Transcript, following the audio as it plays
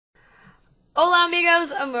Hola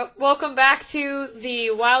amigos, welcome back to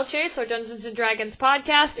the Wild Chase, or Dungeons & Dragons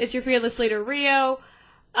podcast. It's your fearless leader, Rio.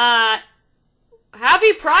 Happy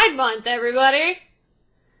Pride Month, everybody!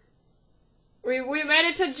 We made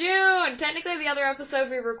it to June! Technically, the other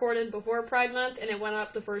episode we recorded before Pride Month, and it went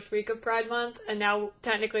up the first week of Pride Month, and now,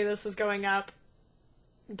 technically, this is going up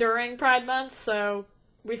during Pride Month, so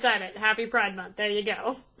we said it. Happy Pride Month. There you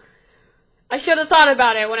go. I should have thought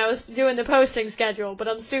about it when I was doing the posting schedule, but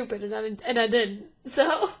I'm stupid, and I didn't.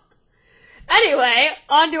 So, anyway,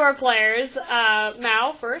 on to our players.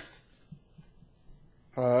 Mal, first.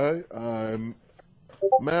 Hi, I'm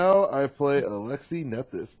Mal. I play Alexi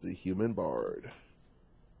Nepthys, the human bard.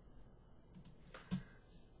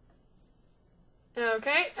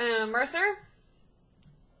 Okay, Mercer.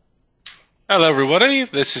 Hello, everybody.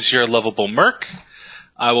 This is your lovable Merc.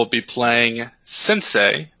 I will be playing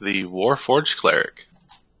Sensei, the Warforged Cleric.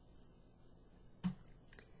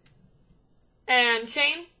 And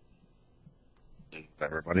Shane? Hi,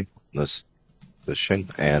 everybody. This is Shane,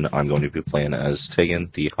 and I'm going to be playing as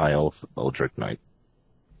Tegan, the High Elf Eldritch Knight.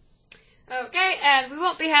 Okay, and we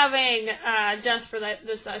won't be having Jess for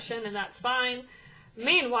this session, and that's fine.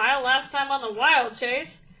 Meanwhile, last time on the Wild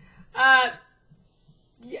Chase,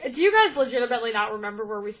 do you guys legitimately not remember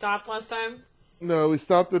where we stopped last time? No, we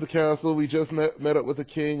stopped at the castle. We just met up with the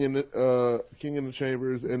king and king in the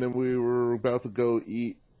chambers, and then we were about to go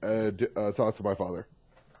eat and talk to my father.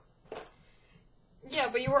 Yeah,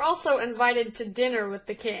 but you were also invited to dinner with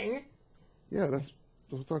the king. Yeah, that's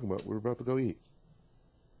what we're talking about. We're about to go eat.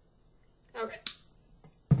 Okay.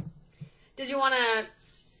 Did you want to...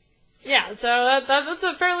 Yeah, so that's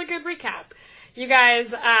a fairly good recap. You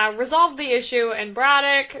guys resolved the issue in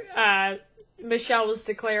Braddock. Michelle was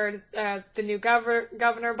declared the new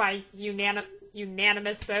governor by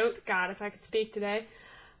unanimous vote. God, if I could speak today.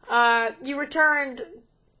 You returned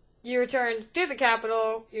to the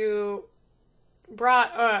capital. You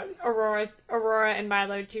brought Aurora and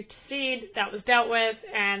Milo to Seed. That was dealt with,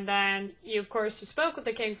 and then you spoke with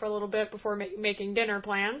the king for a little bit before making dinner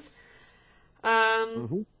plans.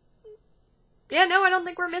 Yeah, no, I don't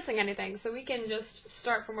think we're missing anything, so we can just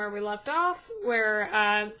start from where we left off, where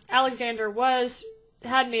Alexander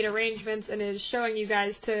had made arrangements and is showing you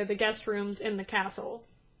guys to the guest rooms in the castle.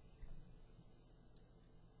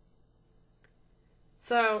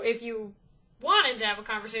 So, if you wanted to have a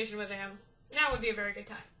conversation with him, now would be a very good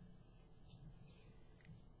time.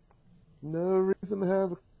 No reason to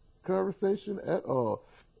have a conversation at all.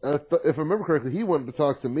 If I remember correctly, he wanted to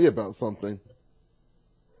talk to me about something.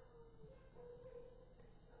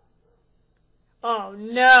 Oh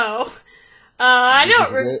no! I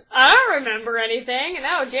don't remember anything.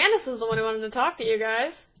 No, Janus is the one who wanted to talk to you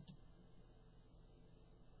guys.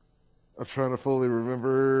 I'm trying to fully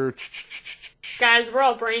remember. Guys, we're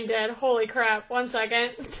all brain dead. Holy crap! 1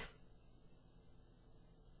 second.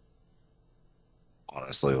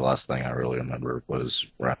 Honestly, the last thing I really remember was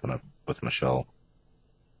wrapping up with Michelle.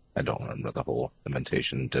 I don't remember the whole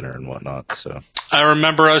invitation dinner and whatnot, so... I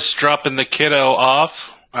remember us dropping the kiddo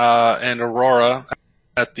off and Aurora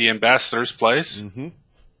at the ambassador's place. Mm-hmm.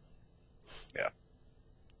 Yeah.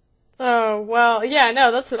 Oh, well, yeah,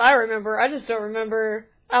 no, that's what I remember. I just don't remember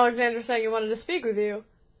Alexander saying he wanted to speak with you.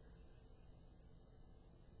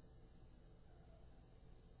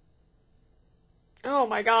 Oh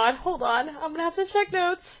my god, hold on. I'm gonna have to check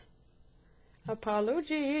notes.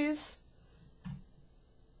 Apologies.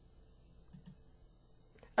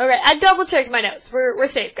 Okay, I double-checked my notes. We're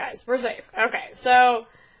safe, guys. We're safe. Okay, so...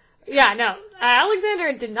 Yeah, no.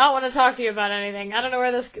 Alexander did not want to talk to you about anything. I don't know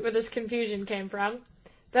where this confusion came from.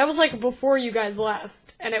 That was, before you guys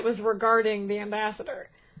left, and it was regarding the ambassador.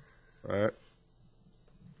 Alright.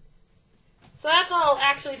 So that's all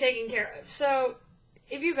actually taken care of. So,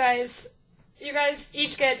 if you guys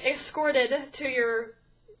each get escorted to your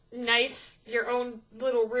own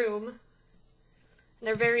little room.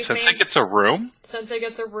 They're very Sensei gets a room? Sensei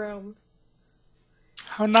gets a room.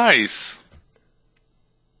 How nice.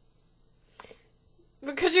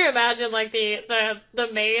 But could you imagine, the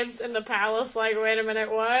maids in the palace, wait a minute,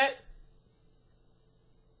 what?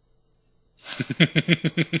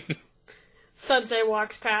 Sensei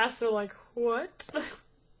walks past, they're like, what?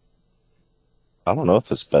 I don't know if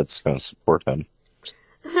his bed's going to support him.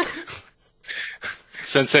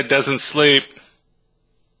 Sensei doesn't sleep.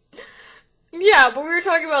 Yeah, but we were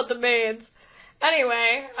talking about the maids.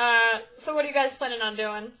 Anyway, so what are you guys planning on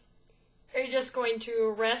doing? Are you just going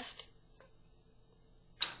to rest?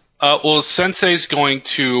 Well, Sensei's going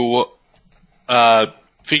to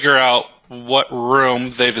figure out what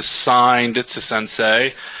room they've assigned to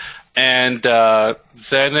Sensei, and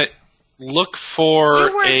then look for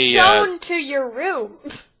You were shown to your room.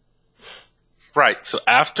 right. So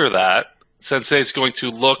after that, Sensei is going to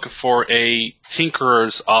look for a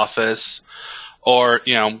tinkerer's office, or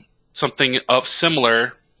something of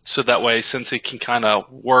similar, so that way Sensei can kind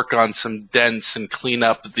of work on some dents and clean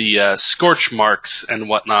up the scorch marks and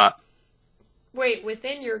whatnot. Wait,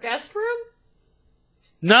 within your guest room?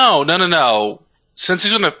 No.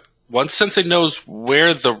 Sensei's gonna. Once Sensei knows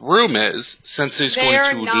where the room is, Sensei's They going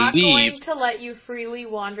are to not leave. going to let you freely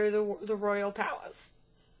wander the royal palace.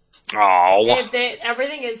 Oh,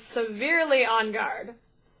 Everything is severely on guard.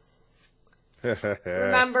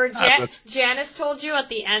 Remember, Janus told you at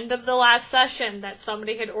the end of the last session that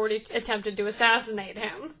somebody had already attempted to assassinate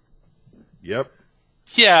him. Yep.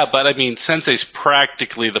 yeah, but I mean, Sensei's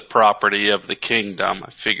practically the property of the kingdom.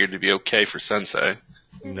 I figured it'd be okay for Sensei.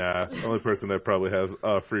 Nah, the only person that probably has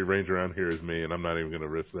free range around here is me, and I'm not even going to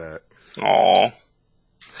risk that. Oh,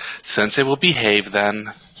 Sensei will behave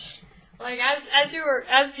then. Like as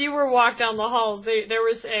you were walked down the halls, there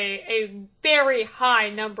was a very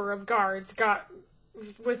high number of guards got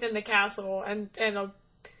within the castle, and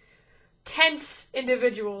tense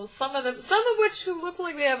individuals. Some of which who look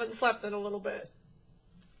like they haven't slept in a little bit.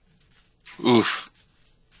 Oof.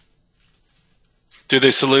 Do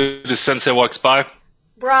they salute as Sensei walks by?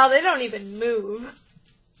 Bro, they don't even move.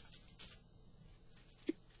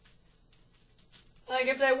 Like,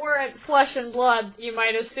 if they weren't flesh and blood, you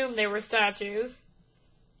might assume they were statues.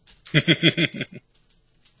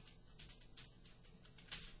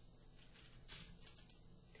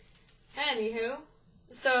 Anywho,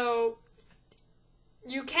 so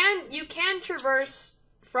you can traverse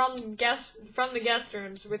from the guest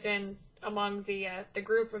rooms among the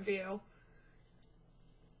group of you.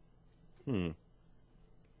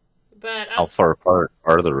 But How far apart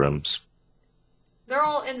are the rooms? they're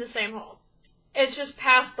all in the same hall. It's just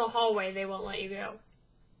past the hallway they won't let you go.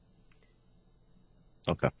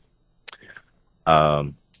 Okay.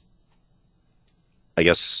 I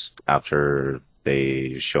guess after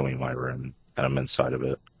they show me my room and I'm inside of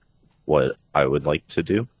it, what I would like to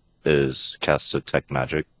do is cast Detect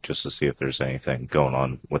Magic just to see if there's anything going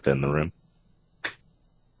on within the room.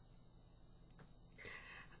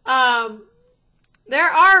 There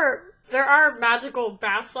are magical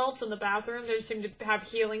bath salts in the bathroom. They seem to have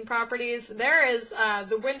healing properties. There is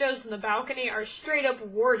the windows in the balcony are straight up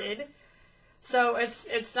warded, so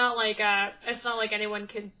it's not like anyone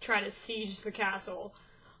can try to siege the castle.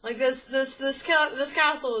 Like this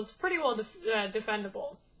castle is pretty well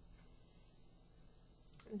defendable.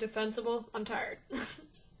 Defensible? I'm tired.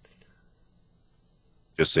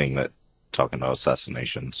 Just seeing that, talking about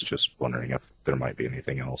assassinations, just wondering if there might be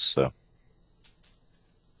anything else, so.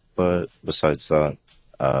 But besides that,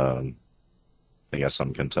 I guess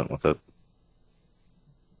I'm content with it.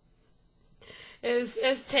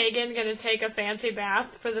 Is Tegan gonna take a fancy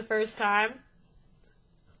bath for the first time?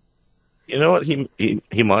 You know what? He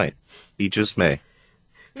might. He just may.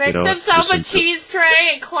 Makes himself a cheese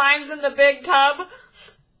tray and climbs in the big tub.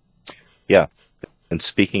 Yeah. And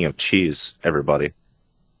speaking of cheese, everybody,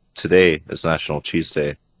 today is National Cheese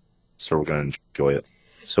Day, so we're going to enjoy it.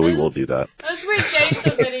 So we will do that. As we date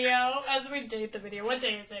the video, what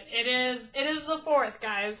day is it? It is the 4th,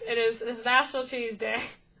 guys. It's National Cheese Day.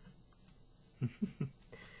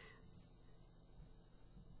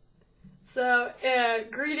 So,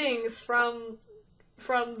 greetings from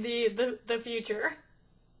the future.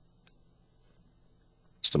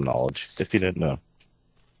 Some knowledge, if you didn't know.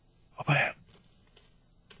 Oh, man.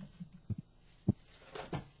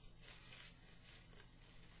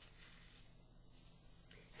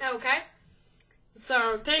 Okay.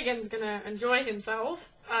 So Tegan's gonna enjoy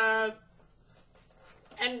himself. And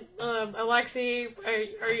Alexi,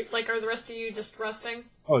 are the rest of you just resting?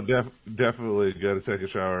 Oh, definitely got to take a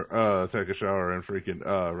shower and freaking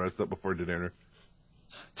rest up before dinner.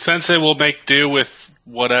 Sensei will make do with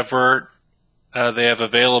whatever they have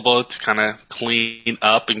available to kind of clean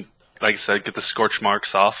up and, like I said, get the scorch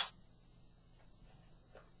marks off.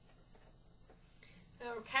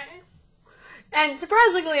 Okay. And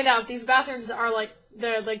surprisingly enough, these bathrooms are like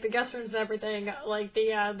the guest rooms and everything. Like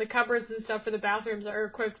the cupboards and stuff for the bathrooms are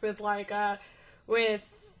equipped with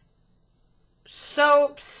with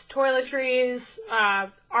soaps, toiletries,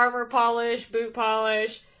 armor polish, boot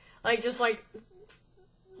polish, it's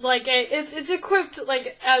equipped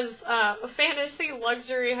like as a fantasy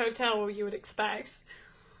luxury hotel you would expect.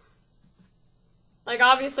 Like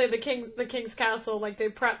obviously the king's castle, like they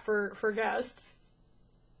prep for guests.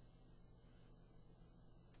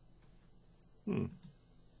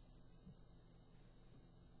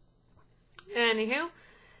 Anywho,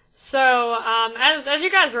 So, as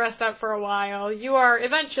you guys rest up for a while, you are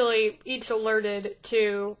eventually each alerted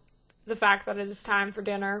to the fact that it is time for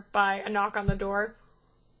dinner by a knock on the door.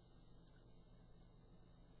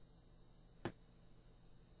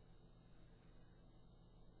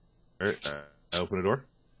 Alright, I open the door.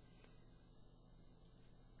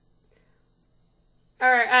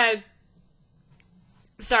 Alright,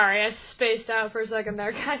 sorry, I spaced out for a second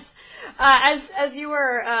there, guys. As you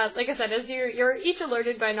were, like I said, as you're each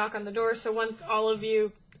alerted by a knock on the door, so once all of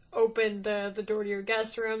you open the door to your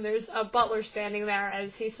guest room, there's a butler standing there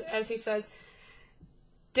as he says,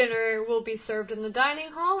 "Dinner will be served in the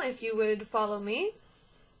dining hall, if you would follow me."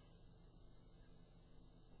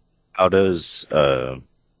 How does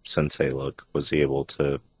Sensei look? Was he able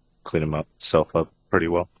to clean himself up pretty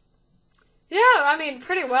well? Yeah, I mean,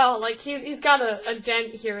 pretty well. Like, he's got a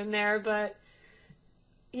dent here and there, but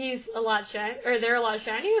he's a lot they're a lot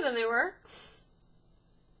shinier than they were.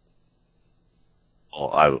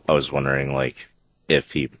 Well, I was wondering, like,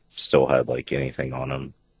 if he still had, like, anything on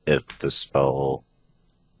him. If the spell,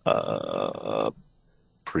 I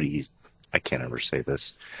can't ever say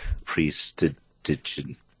this,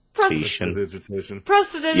 prestidigitation.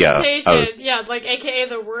 Prestidigitation. Yeah, like, aka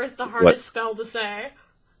the hardest spell to say.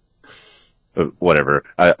 Whatever.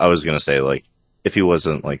 I was gonna say, like, if he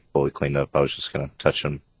wasn't, like, fully cleaned up, I was just gonna touch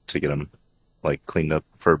him to get him, like, cleaned up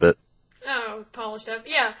for a bit. Oh, polished up.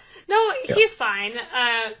 Yeah. No, he's fine.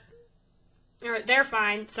 Or they're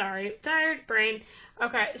fine. Sorry. Tired brain.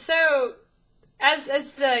 Okay, so, as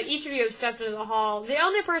each of you have stepped into the hall, the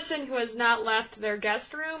only person who has not left their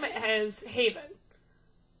guest room is Haven.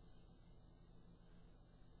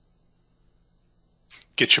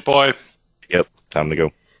 Get your boy. Yep, time to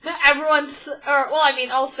go.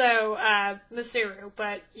 Also, Masiru,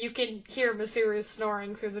 but you can hear Masiru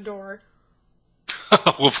snoring through the door.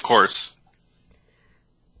 Well, of course.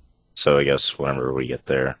 So I guess whenever we get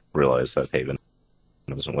there, realize that Haven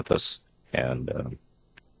isn't with us, and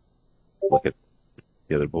look at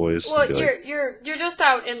the other boys. Well, you're just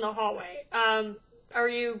out in the hallway. Are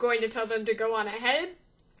you going to tell them to go on ahead?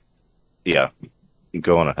 Yeah,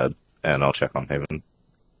 go on ahead, and I'll check on Haven.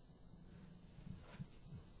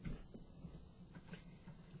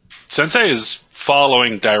 Sensei is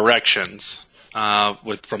following directions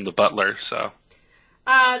from the butler, so.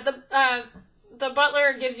 The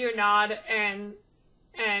butler gives you a nod and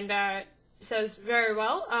says, "Very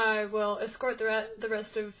well. I will escort the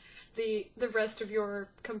rest of your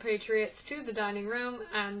compatriots to the dining room,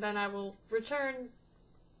 and then I will return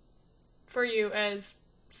for you as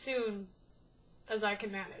soon as I can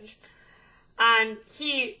manage." And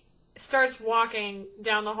he starts walking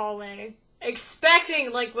down the hallway,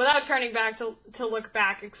 expecting, like, without turning back to look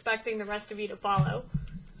back, expecting the rest of you to follow.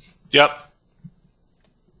 Yep.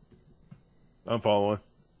 I'm following.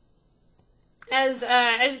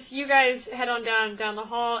 As you guys head on down the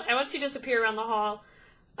hall, and once you disappear around the hall,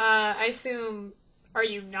 I assume, are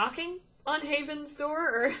you knocking on Haven's door,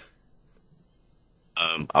 or?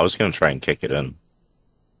 I was gonna try and kick it in.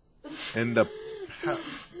 End up.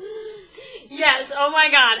 Yes. Oh my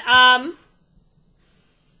god.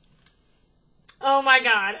 Oh my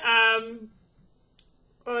god.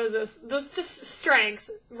 What is this? This is just strength.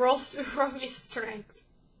 Roll me strength.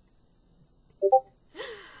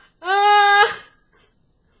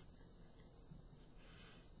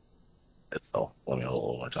 It fell. Let me hold it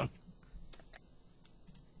one more time.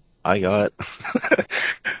 I got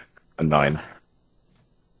a 9.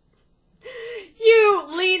 You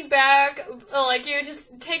lean back, like you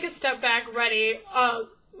just take a step back, ready,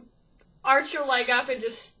 arch your leg up, and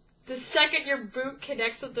just the second your boot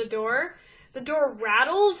connects with the door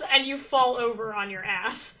rattles, and you fall over on your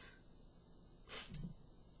ass.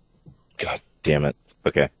 God damn it.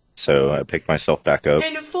 Okay, so I pick myself back up.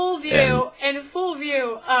 In full view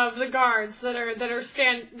of the guards that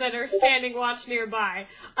are standing watch nearby.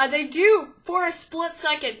 They do for a split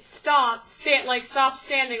second stop standing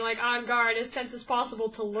like on guard as tense as possible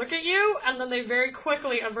to look at you, and then they very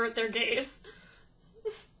quickly avert their gaze.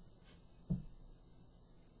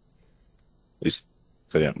 At least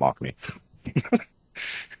they didn't mock me.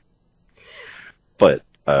 But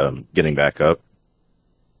getting back up,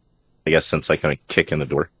 I guess since I can kick in the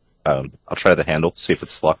door, I'll try the handle, see if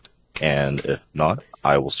it's locked, and if not,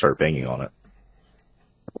 I will start banging on it.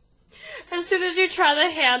 As soon as you try the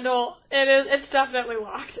handle, it's definitely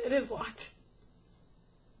locked. It is locked.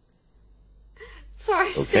 So I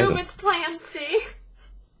assume it's Plan C.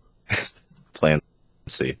 Plan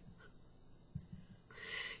C.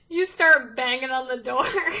 You start banging on the door.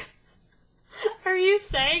 Are you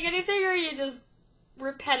saying anything, or are you just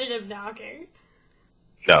repetitive knocking?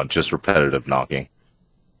 No, just repetitive knocking.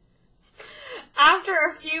 After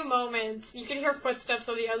a few moments, you can hear footsteps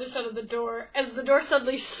on the other side of the door. As the door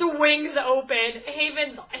suddenly swings open,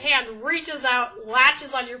 Haven's hand reaches out,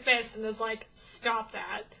 latches on your fist, and is like, "Stop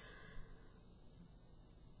that."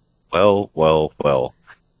 Well, well, well.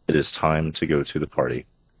 It is time to go to the party.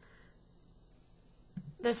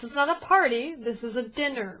 This is not a party, this is a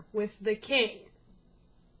dinner with the king.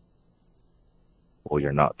 Well,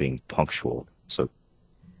 you're not being punctual, so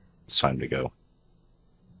it's time to go.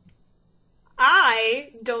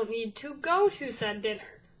 I don't need to go to said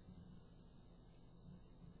dinner.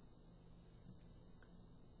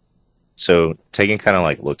 So Tegan kind of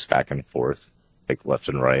like looks back and forth, like left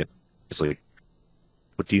and right. It's like,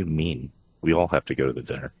 what do you mean? We all have to go to the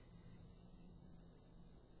dinner.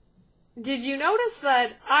 Did you notice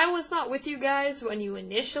that I was not with you guys when you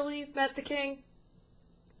initially met the king?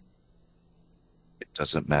 It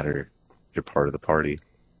doesn't matter. You're part of the party.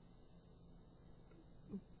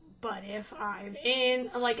 But if I'm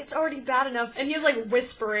I'm like, it's already bad enough. And he's like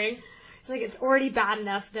whispering. He's like, it's already bad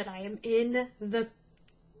enough that I am in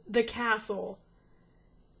the castle.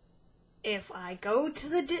 If I go to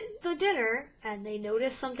the dinner and they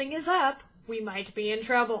notice something is up, we might be in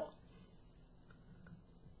trouble.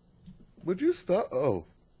 Would you stop? Oh,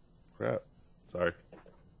 crap. Sorry.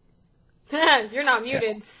 You're not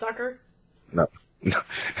muted, sucker. No. No.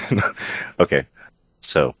 Okay.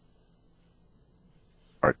 So,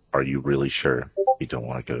 are you really sure you don't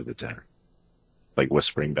want to go to the dinner? Like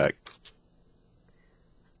whispering back.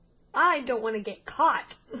 I don't want to get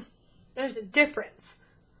caught. There's a difference.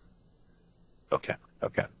 Okay.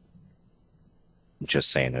 Okay. I'm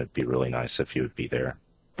just saying it'd be really nice if you would be there.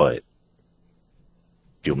 But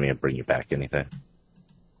do you want me to bring you back anything?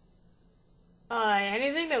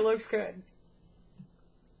 Anything that looks good.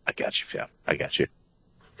 I got you, fam. I got you.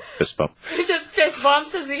 Fist bump. He just fist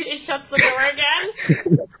bumps as he shuts the door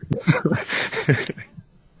again.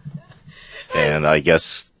 And I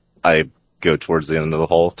guess I go towards the end of the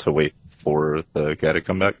hall to wait for the guy to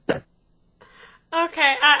come back.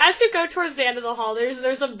 Okay, as you go towards the end of the hall,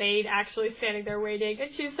 there's a maid actually standing there waiting,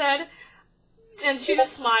 and she said, and she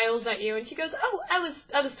just smiles at you, and she goes, "Oh, I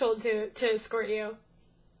was told to escort you."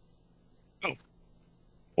 Oh.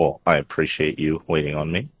 Well, I appreciate you waiting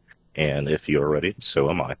on me, and if you're ready, so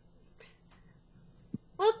am I.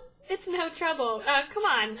 Well, it's no trouble. Come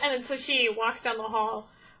on. And then so she walks down the hall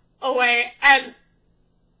away, and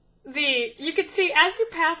you could see, as you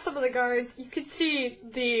pass some of the guards, you could see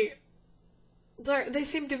they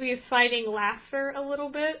seem to be fighting laughter a little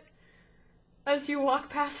bit as you walk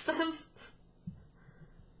past them.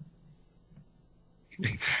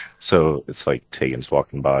 So it's like Tegan's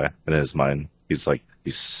walking by, and in his mind, he's like,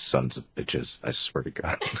 "These sons of bitches, I swear to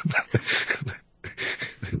God."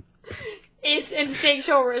 His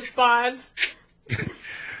instinctual response.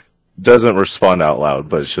 Doesn't respond out loud,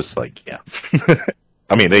 but it's just like, yeah.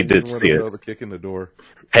 I mean, they did see it. The kick in the door.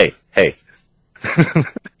 Hey.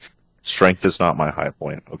 Strength is not my high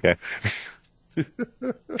point, okay?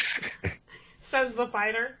 Says the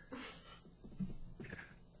fighter.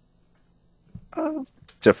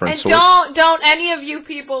 Different And sorts. don't any of you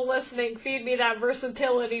people listening feed me that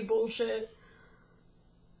versatility bullshit.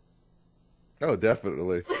 Oh,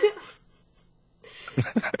 definitely.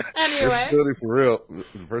 Anyway.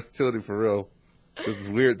 Versatility for real. It's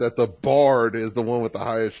weird that the bard is the one with the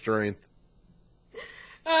highest strength.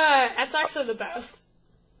 That's actually the best.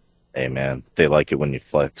 Hey, man, they like it when you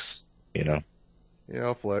flex, you know? Yeah,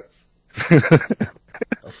 I'll flex.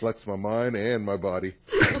 I'll flex my mind and my body.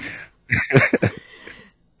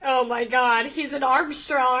 Oh my god, he's an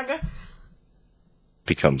Armstrong.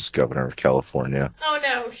 Becomes governor of California. Oh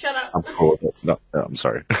no, shut up. I'm cool with it. No, I'm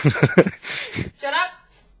sorry. Shut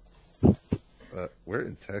up. We're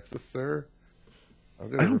in Texas, sir. I'm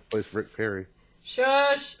going to replace Rick Perry.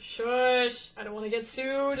 Shush. I don't want to get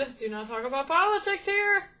sued. Do not talk about politics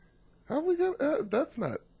here. How we got? That's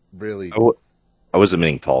not really. I wasn't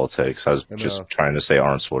meaning politics. I was I just know. trying to say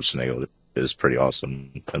Arnold Schwarzenegger is pretty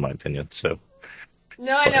awesome, in my opinion. So,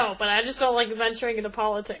 No, I know, but I just don't like venturing into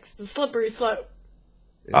politics. It's a slippery slope.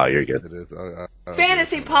 you're good. It is.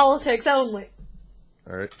 Fantasy politics only.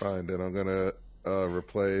 All right, fine. Then I'm gonna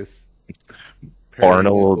replace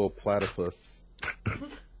Arnold- Periwinkle Platypus.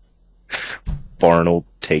 Barnold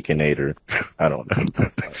Takenator. I don't know. I'm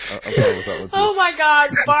fine with that one too. Oh my god,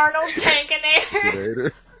 Barnold Tankinator.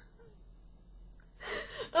 Later.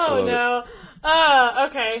 Oh no.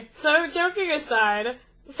 Okay. So joking aside,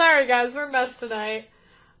 sorry guys, we're messed tonight.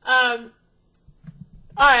 Alright.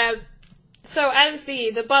 So as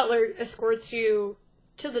the butler escorts you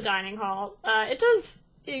to the dining hall,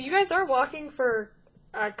 you guys are walking for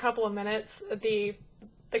a couple of minutes. The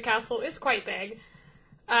the castle is quite big.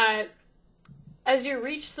 As you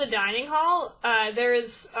reach the dining hall, there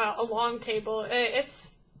is a long table. It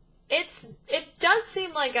does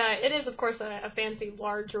seem like it is of course a fancy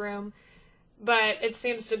large room, but it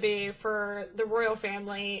seems to be for the royal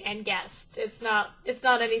family and guests. It's not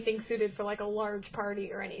anything suited for like a large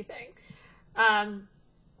party or anything.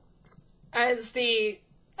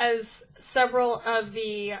 As several of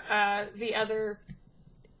the other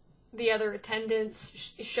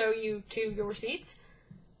attendants show you to your seats,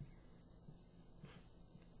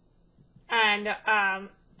 and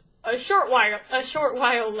a short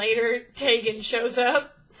while later, Tegan shows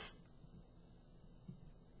up.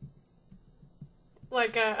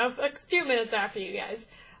 Like a few minutes after you guys.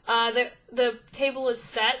 The table is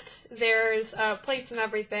set. There's plates and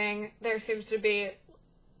everything. There seems to be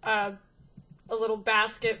a little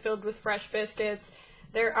basket filled with fresh biscuits.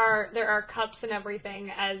 There are cups and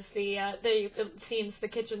everything, as it seems the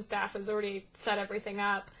kitchen staff has already set everything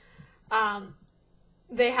up.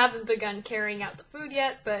 They haven't begun carrying out the food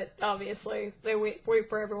yet, but obviously they wait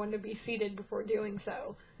for everyone to be seated before doing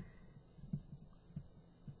so.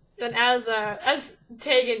 And as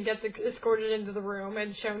Tegan gets escorted into the room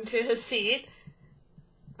and shown to his seat,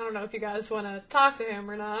 I don't know if you guys want to talk to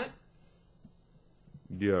him or not.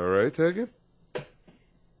 You alright, Tegan?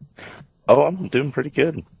 Oh, I'm doing pretty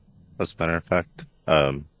good. As a matter of fact,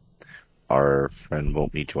 our friend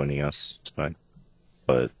won't be joining us tonight,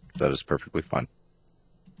 but that is perfectly fine.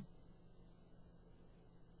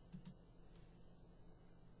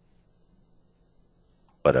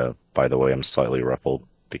 But, by the way, I'm slightly ruffled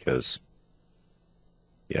because,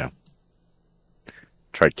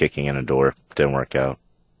 tried kicking in a door, didn't work out.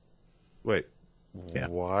 Wait, Yeah.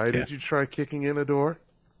 why did you try kicking in a door?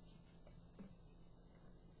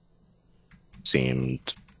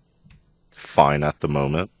 Seemed fine at the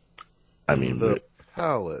moment. I mean, The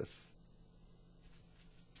palace.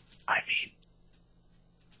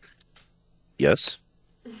 Yes.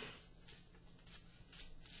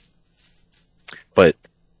 But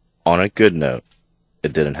on a good note,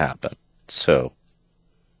 it didn't happen. So,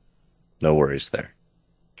 no worries there.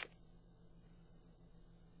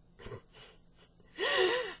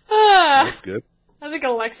 That's good. I think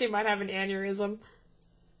Alexi might have an aneurysm.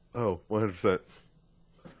 Oh, 100%.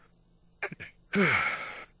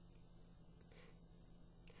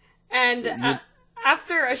 And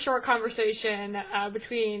after a short conversation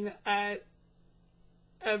between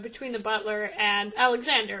the butler and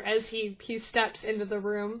Alexander, as he steps into the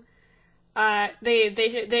room, they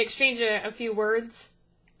exchange a few words,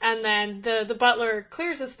 and then the butler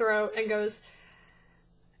clears his throat and goes,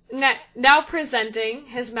 "Now presenting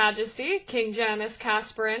His Majesty King Janus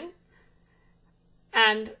Casperin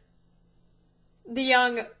and the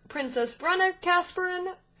young Princess Brunna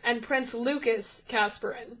Casperin and Prince Lucas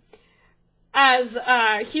Casperin." As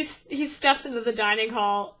he steps into the dining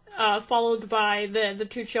hall, followed by the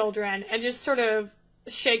two children, and just sort of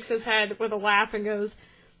shakes his head with a laugh and goes,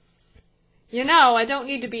 I don't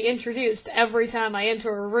need to be introduced every time I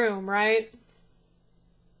enter a room, right?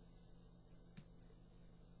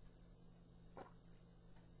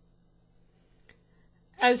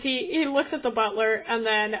 As he looks at the butler, and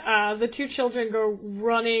then the two children go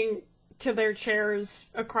running to their chairs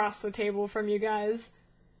across the table from you guys.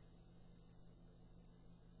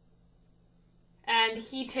 And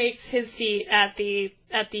he takes his seat at the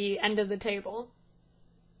end of the table.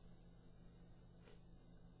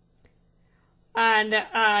 And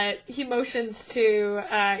he motions to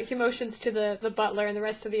the butler and the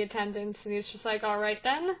rest of the attendants, and he's just like, "All right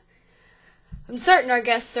then. I'm certain our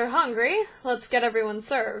guests are hungry. Let's get everyone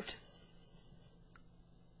served."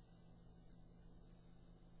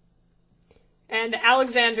 And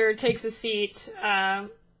Alexander takes a seat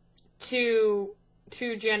to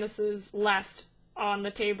Janus's left on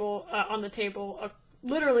the table,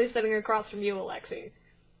 literally sitting across from you, Alexi.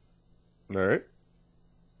 All right.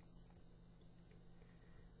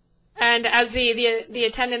 And as the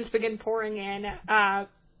attendants begin pouring in,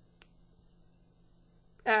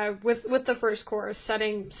 with the first course,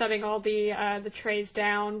 setting all the trays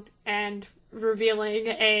down and revealing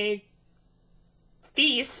a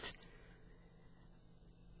feast,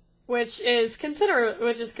 which is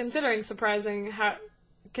considered surprising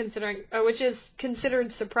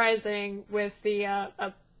with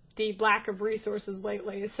the lack of resources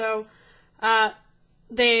lately. So,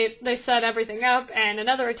 they set everything up, and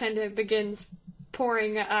another attendant begins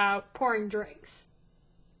pouring drinks.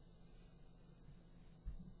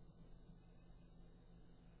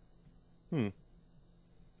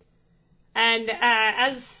 And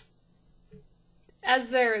as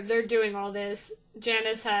they're doing all this,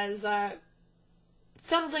 Janus has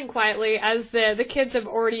settled in quietly as the kids have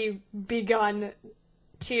already begun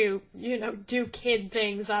to, do kid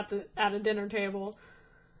things at a dinner table.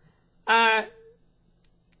 As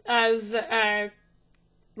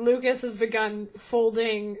Lucas has begun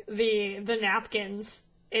folding the napkins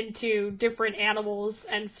into different animals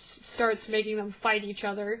and starts making them fight each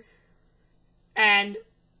other. And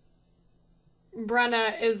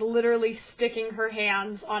Brenna is literally sticking her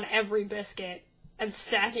hands on every biscuit and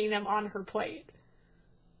stacking them on her plate.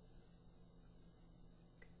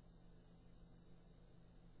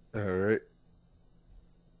 Alright.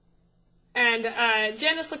 And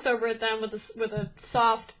Janus looks over at them with a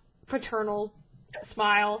soft, paternal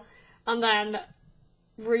smile, and then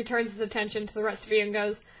returns his attention to the rest of you and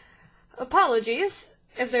goes, "Apologies.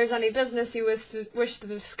 If there's any business you wish to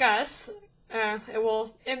discuss,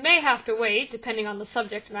 it may have to wait, depending on the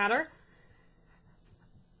subject matter.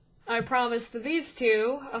 I promised these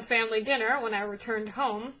two a family dinner when I returned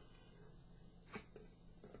home."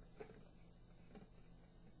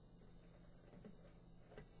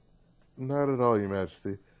 Not at all, Your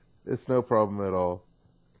Majesty. It's no problem at all.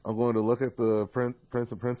 I'm going to look at the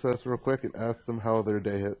prince and princess real quick and ask them how their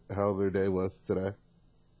day was today.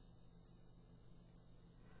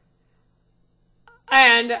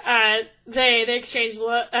 And they exchange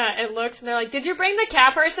looks, and they're like, "Did you bring the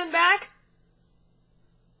cat person back?"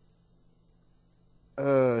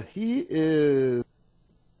 He is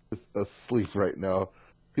asleep right now.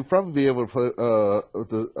 He'll probably be able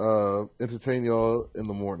to entertain y'all in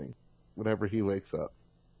the morning, whenever he wakes up,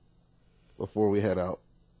 before we head out.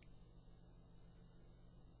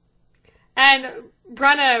 And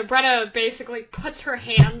Brenna basically puts her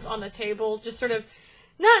hands on the table, just sort of,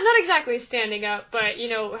 not exactly standing up, but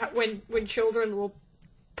when children will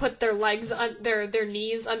put their legs on their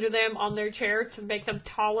knees under them on their chair to make them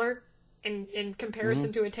taller in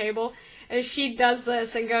comparison to a table. And she does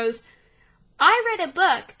this and goes, "I read a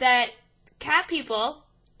book that cat people,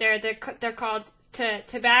 they're called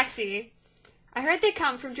Tabaxi. I heard they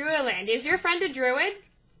come from Druidland. Is your friend a druid?"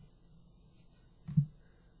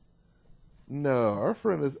 No, our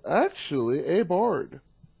friend is actually a bard.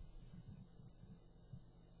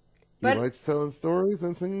 He likes telling stories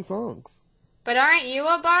and singing songs. But aren't you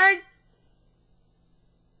a bard?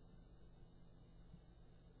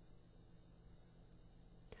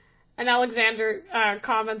 And Alexander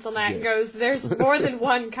comments on that and goes, "There's more than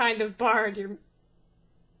one kind of bard, your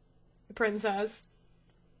princess."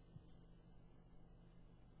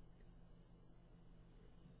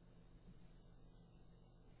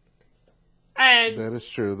 And that is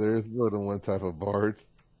true. There is more than one type of bard.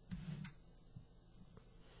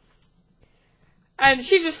 And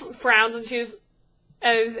she just frowns and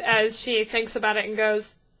as she thinks about it and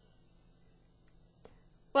goes,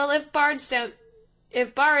 "Well, if bards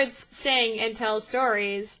sing and tell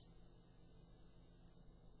stories,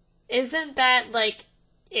 isn't that,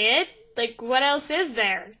 it? What else is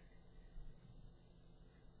there?"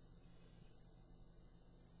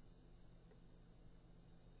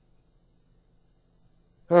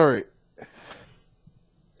 All right.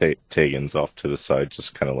 Tegan's off to the side,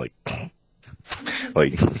 just kind of like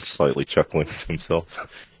slightly chuckling to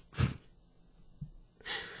himself.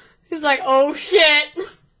 He's like, "Oh shit!"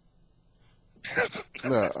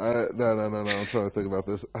 No. I'm trying to think about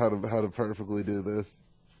this. How to perfectly do this.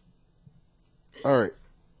 All right.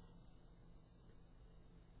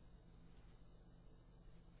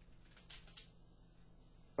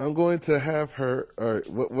 I'm going to have her. All right.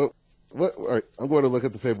 What? All right. I'm going to look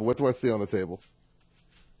at the table. What do I see on the table?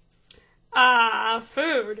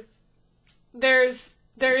 Food. There's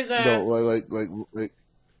a. No, like.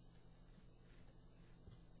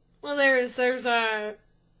 Well, there's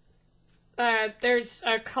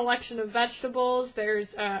a collection of vegetables.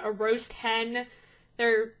 There's a roast hen.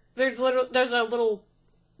 There's a little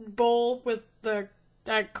bowl with the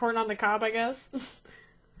corn on the cob, I guess.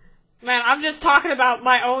 Man, I'm just talking about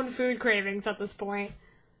my own food cravings at this point.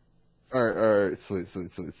 All right, sweet.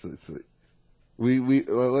 We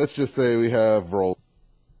let's just say we have rolls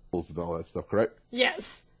and all that stuff, correct?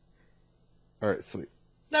 Yes. All right, sweet.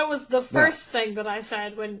 That was the first thing that I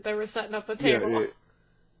said when they were setting up the table.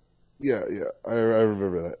 Yeah. I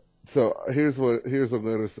remember that. So here's what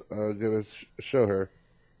I'm gonna show her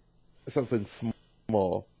something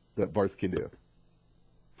small that bards can do.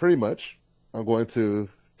 Pretty much, I'm going to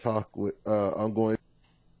toss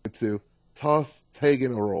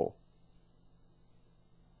Tegan a roll.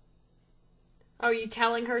 Oh, you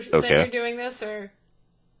telling her that you're doing this, or?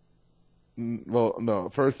 Well, no.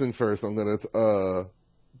 First thing first, I'm gonna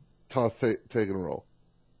toss Tegan a roll.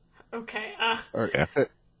 Okay. All right,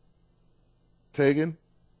 Tegan.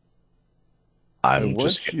 I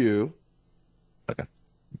want you Okay.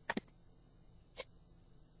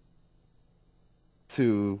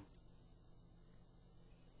 to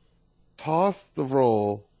toss the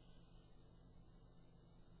roll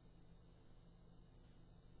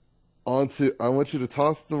I want you to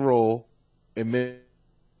toss the roll and make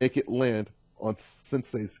it land on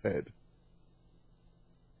Sensei's head.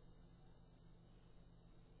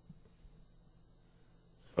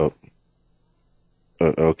 Oh,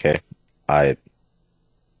 okay. I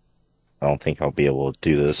don't think I'll be able to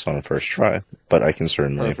do this on the first try, but I can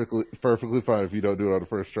certainly. Perfectly fine if you don't do it on the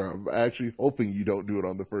first try. I'm actually hoping you don't do it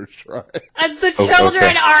on the first try. And the children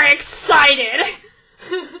okay. are excited.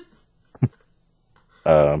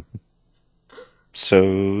 So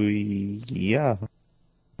yeah.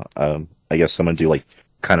 I guess I'm gonna do like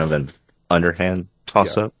kind of an underhand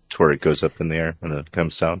toss up to where it goes up in the air and it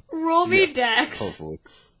comes down. Roll me dex. Hopefully.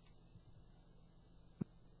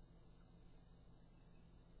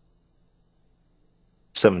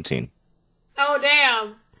 $17. Oh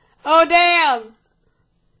damn. Oh damn.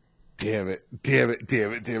 Damn it.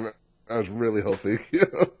 I was really hoping.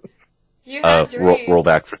 You had dreams. Roll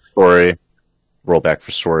back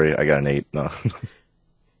for story. I got an 8. No.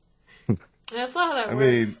 That's not how that works. I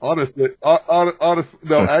mean, honestly,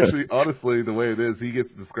 honestly, the way it is, he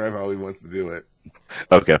gets to describe how he wants to do it.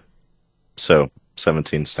 Okay. So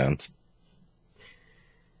 17 stands.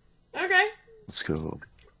 Okay. Let's go.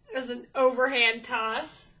 As an overhand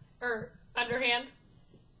toss. Or underhand.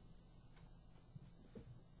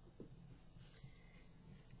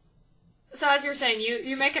 So as you're saying,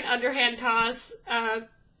 you make an underhand toss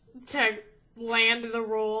to land the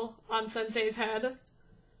roll on Sensei's head.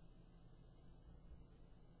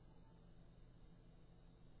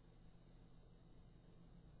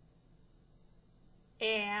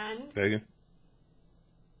 And Megan?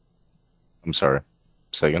 I'm sorry.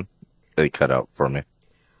 Second. It cut out for me.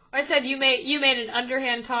 I said you made an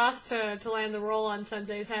underhand toss to land the roll on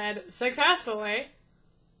Sensei's head successfully.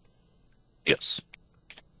 Yes.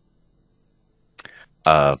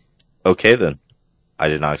 Okay then. I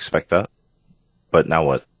did not expect that. But now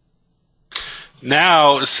what?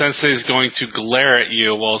 Now, Sensei's going to glare at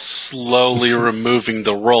you while slowly removing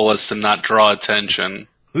the roll as to not draw attention.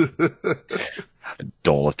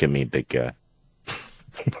 Don't look at me, big guy.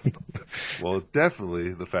 Well,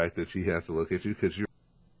 definitely the fact that she has to look at you because you're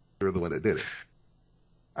the one that did it.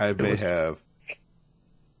 I may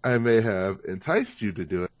have enticed you to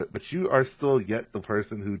do it, but you are still yet the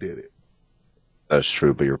person who did it. That's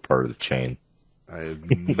true, but you're part of the chain.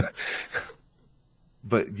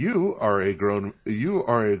 But you are a grown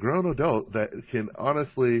adult that can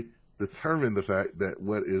honestly determine the fact that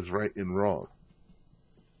what is right and wrong.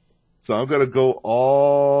 So I'm going to go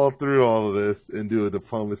all through all of this and do a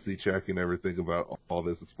diplomacy check and everything about all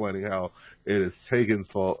this, explaining how it is Tegan's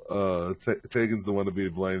fault. Tegan's the one to be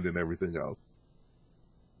blamed and everything else.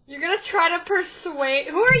 You're gonna try to persuade.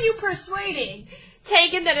 Who are you persuading?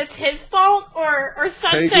 Tegan that it's his fault, or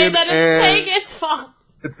Sensei Tegan that it's Tegan's fault?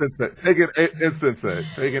 Tegan and Sensei.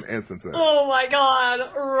 Tegan and Sensei. Oh my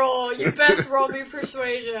god! Roll. You best roll me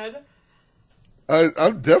persuasion.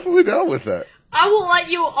 I'm definitely down with that. I will let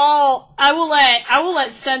you all. I will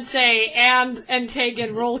let Sensei and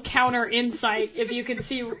Tegan roll counter insight if you can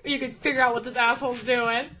figure out what this asshole's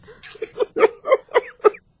doing.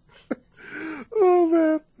 Oh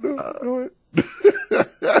man, no it.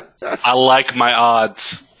 I like my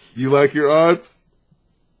odds. You like your odds?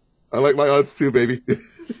 I like my odds too, baby.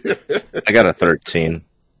 I got a 13.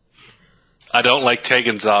 I don't like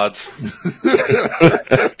Tegan's odds.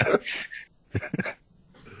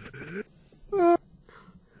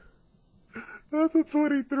 That's a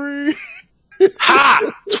 23.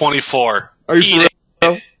 Ha! 24. Are you for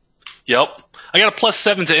real? Yep. I got a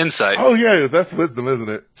 +7 to insight. Oh yeah, that's wisdom, isn't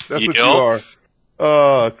it? That's what you Yep. are.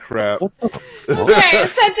 Oh crap. Okay,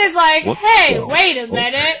 Sensei's like, hey, wait a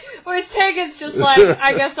minute. Whereas Tegan's just like,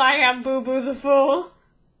 I guess I am Boo Boo the Fool.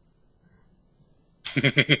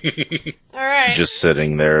 Alright. Just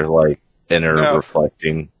sitting there, like, inner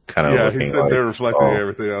reflecting, kind of looking he's sitting like, there reflecting and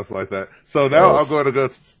everything else like that. So now I'm going to go.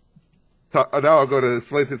 Now I'm going to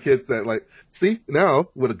explain to the kids that, like, see, now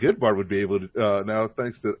what a good bard would be able to. Now,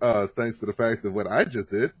 thanks to the fact of what I just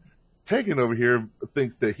did, Tegan over here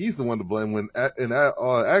thinks that he's the one to blame when,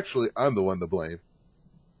 actually, I'm the one to blame.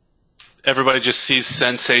 Everybody just sees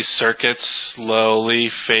Sensei's circuits slowly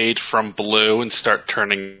fade from blue and start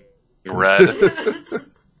turning red.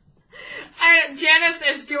 And Janus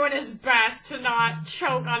is doing his best to not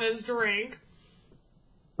choke on his drink.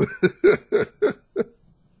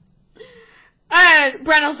 And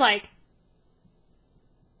Brennel's like,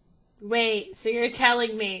 wait, so you're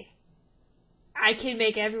telling me I can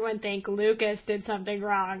make everyone think Lucas did something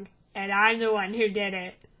wrong, and I'm the one who did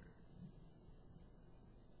it.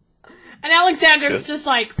 And Alexander's just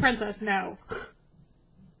like, Princess, no.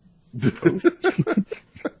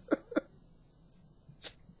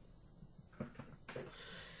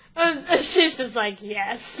 She's just like,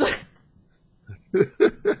 yes.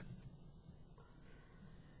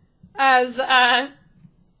 As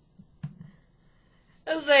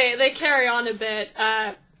they carry on a bit,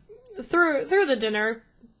 through the dinner,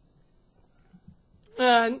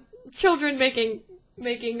 children making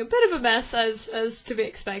a bit of a mess as to be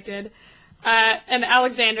expected, and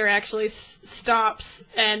Alexander actually stops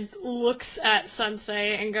and looks at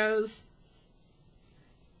Sensei and goes,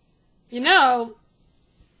 you know,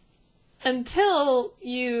 until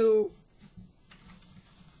you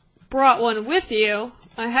brought one with you,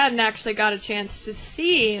 I hadn't actually got a chance to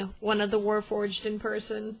see one of the Warforged in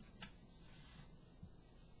person.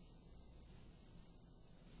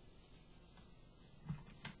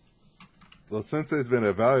 Well, Sensei's been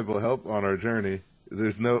a valuable help on our journey.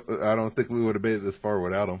 I don't think we would have made it this far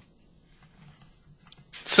without him.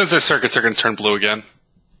 Sensei circuits are going to turn blue again.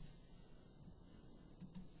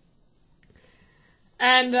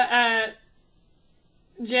 And,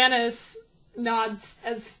 Janus nods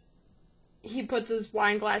as he puts his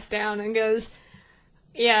wine glass down and goes,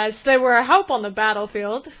 yes, they were a help on the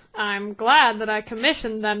battlefield. I'm glad that I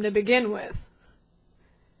commissioned them to begin with.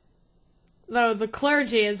 Though the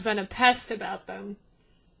clergy has been a pest about them.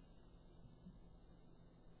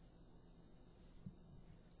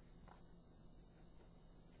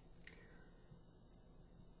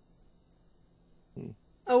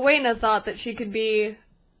 Owena thought that she could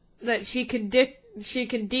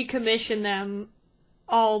decommission them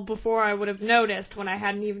all before I would have noticed when I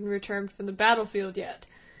hadn't even returned from the battlefield yet.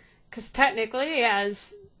 Because technically,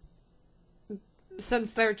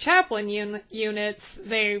 since they're chaplain units,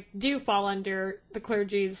 they do fall under the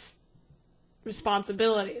clergy's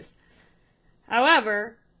responsibilities.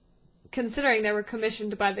 However, considering they were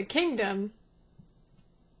commissioned by the kingdom,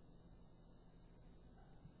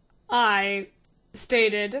 I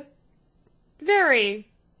stated very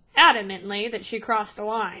adamantly that she crossed the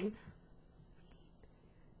line.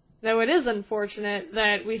 Though it is unfortunate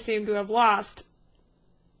that we seem to have lost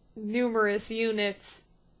numerous units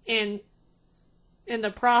in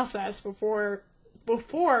the process before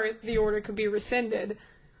the order could be rescinded.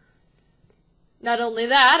 Not only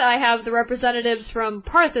that, I have the representatives from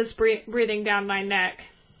Parthas breathing down my neck.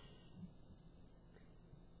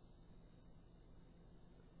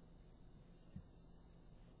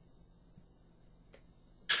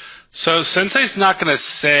 So Sensei's not going to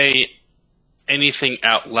say anything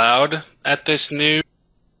out loud at this news,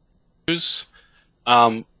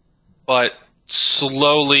 but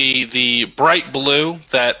slowly the bright blue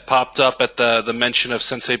that popped up at the mention of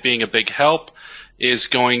Sensei being a big help is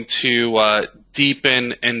going to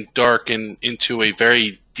deepen and darken into a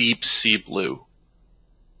very deep sea blue.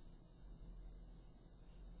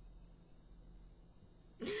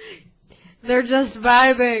 They're just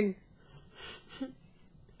vibing.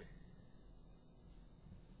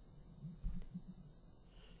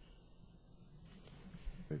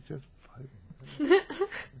 Just fighting.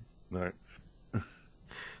 Alright.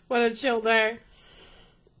 What a chill day.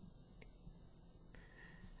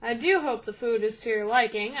 I do hope the food is to your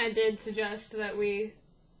liking. I did suggest that we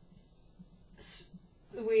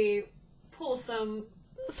pull some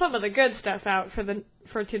of the good stuff out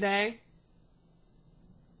for today.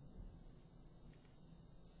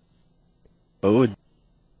 Oh,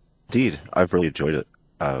 indeed. I've really enjoyed it.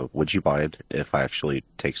 Would you mind if I actually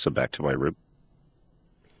take some back to my room?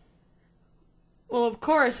 Well, of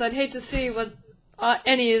course, I'd hate to see what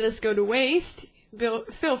any of this go to waste.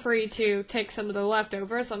 Feel free to take some of the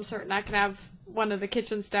leftovers. I'm certain I can have one of the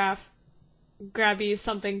kitchen staff grab you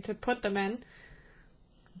something to put them in.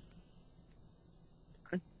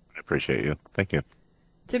 I appreciate you. Thank you.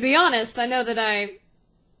 To be honest, I know that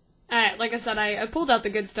like I said, I pulled out the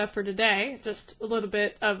good stuff for today. Just a little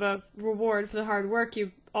bit of a reward for the hard work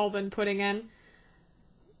you've all been putting in.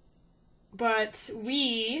 But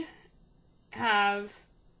we have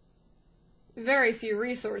very few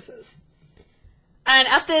resources. And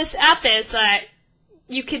at this,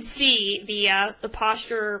 you could see the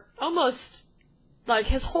posture almost like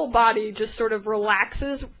his whole body just sort of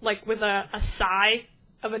relaxes, like with a sigh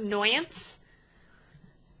of annoyance,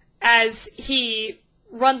 as he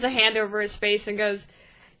runs a hand over his face and goes,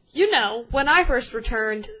 you know, when I first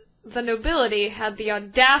returned, the nobility had the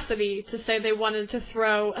audacity to say they wanted to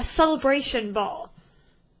throw a celebration ball.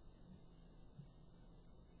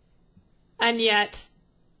 And yet,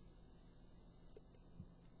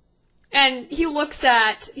 And he looks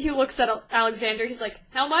at Alexander. He's like,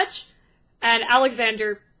 "How much?" And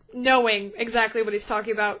Alexander, knowing exactly what he's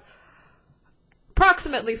talking about,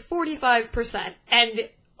 approximately 45%, and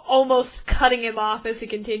almost cutting him off as he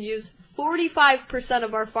continues. 45%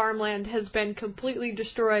 of our farmland has been completely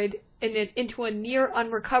destroyed into a near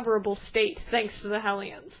unrecoverable state thanks to the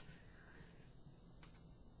Hellions.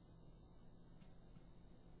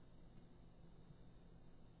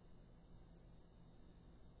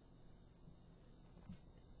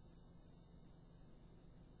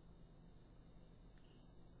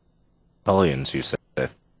 Hellions, you say?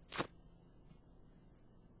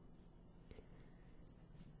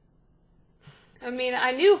 I mean,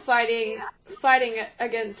 I knew fighting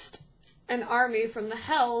against an army from the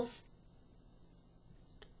Hells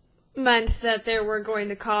meant that they were going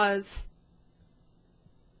to cause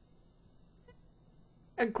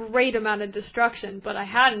a great amount of destruction, but I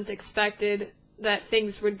hadn't expected that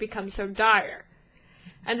things would become so dire.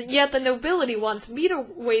 And yet the nobility wants me to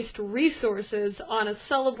waste resources on a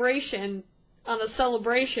celebration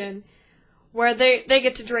where they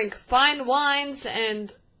get to drink fine wines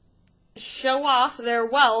and show off their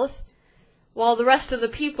wealth while the rest of the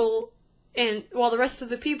people in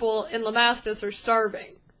Lamastus are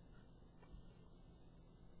starving.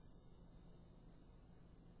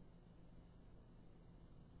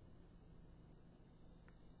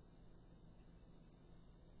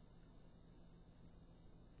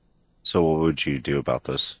 So what would you do about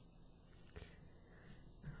this?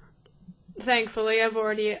 Thankfully, I've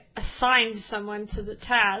already assigned someone to the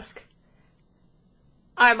task.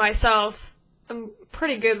 I myself am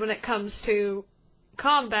pretty good when it comes to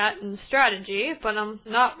combat and strategy, but I'm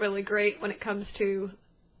not really great when it comes to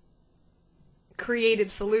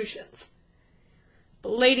creative solutions.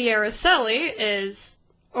 But Lady Araceli is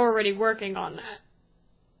already working on that.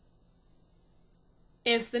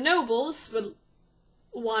 If the nobles would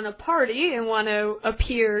want to party and want to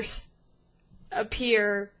appear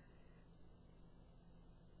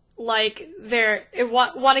like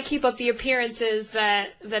want to keep up the appearances that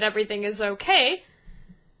everything is okay,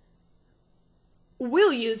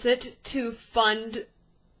 we'll use it to fund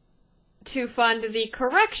the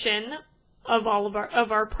correction of all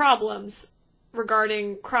of our problems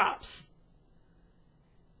regarding crops.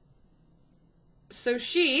 So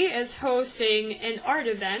she is hosting an art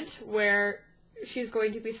event where she's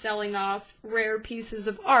going to be selling off rare pieces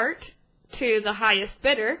of art to the highest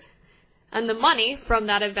bidder, and the money from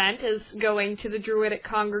that event is going to the Druidic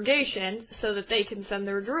congregation so that they can send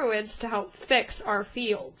their druids to help fix our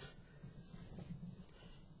fields.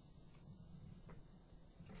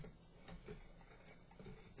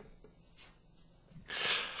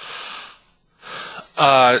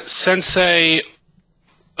 Sensei,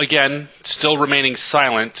 again, still remaining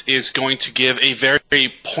silent, is going to give a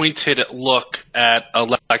very pointed look at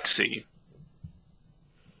Alexi.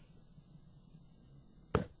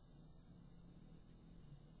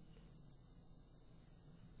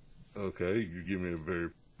 Okay, you give me a very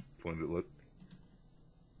pointed look.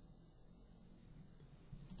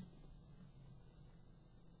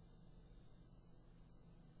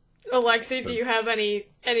 Alexi, do you have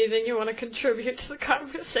anything you want to contribute to the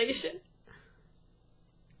conversation?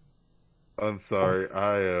 I'm sorry,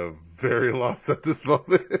 I am very lost at this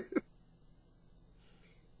moment.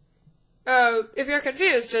 Oh, if you're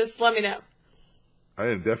confused, just let me know. I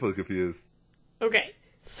am definitely confused. Okay,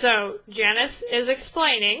 so Janus is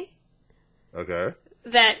explaining Okay.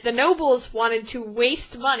 that the nobles wanted to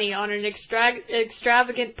waste money on an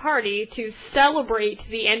extravagant party to celebrate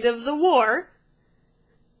the end of the war,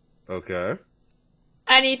 Okay.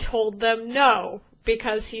 and he told them no,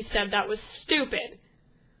 because he said that was stupid.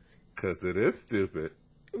 Because it is stupid.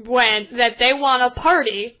 That they want a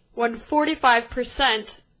party when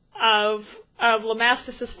 45% of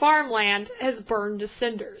Lamastus' farmland has burned to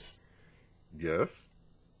cinders. Yes.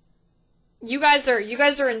 You guys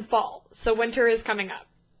are in fall, so winter is coming up.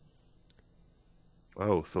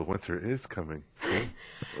 Oh, so winter is coming. Okay.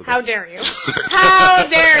 How dare you? How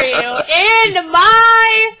dare you? In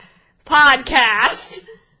my podcast!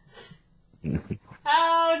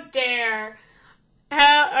 How dare.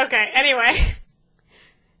 Okay, anyway.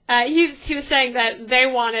 He was saying that they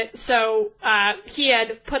want it, so he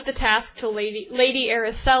had put the task to Lady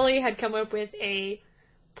Araceli had come up with a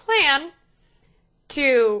plan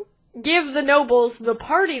to give the nobles the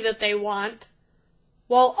party that they want,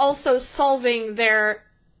 while also solving their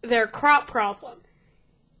crop problem.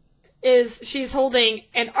 She's holding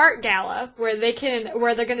an art gala where they're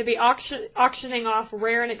going to be auctioning off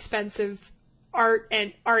rare and expensive art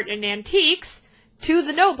and antiques to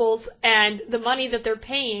the nobles, and the money that they're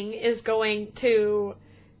paying is going to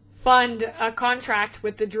fund a contract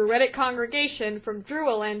with the Druidic congregation from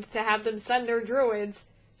Druiland to have them send their druids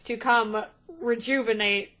to come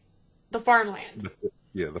rejuvenate the farmland.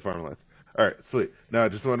 Yeah, the farmlands. All right, sweet. Now, I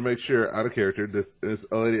just want to make sure, out of character, this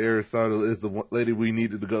Lady Aristotle is the lady we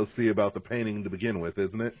needed to go see about the painting to begin with,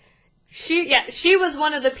 isn't it? She was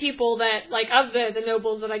one of the people that, like, of the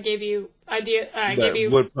nobles that I gave you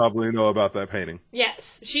would probably know about that painting.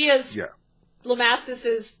 Yes, she is. Yeah.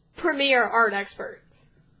 Lamastus's premier art expert.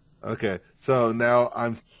 Okay, so now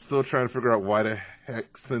I'm still trying to figure out why the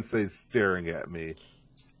heck Sensei's staring at me.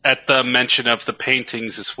 At the mention of the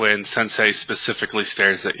paintings is when Sensei specifically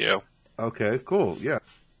stares at you. Okay, cool. Yeah.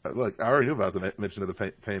 Look, I already knew about the mention of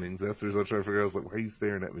the paintings. That's the reason I'm trying to figure out. I was like, why are you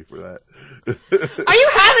staring at me for that? Are you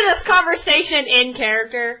having this conversation in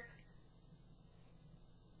character?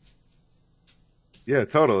 Yeah,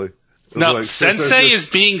 totally. No, like, Sensei is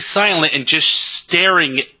being silent and just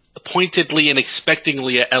staring pointedly and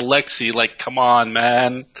expectingly at Alexei, like, come on,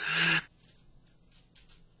 man.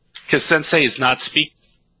 Because Sensei is not speaking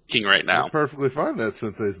right now. It's perfectly fine that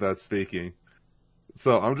Sensei's not speaking.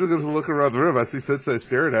 So I'm just going to look around the room. I see Sensei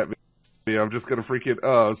staring at me. I'm just going to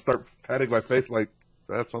freaking start patting my face like,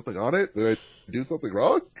 do I have something on it? Did I do something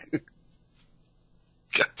wrong?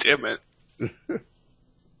 God damn it.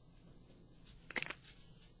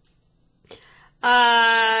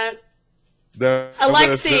 No,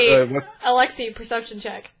 Alexei, perception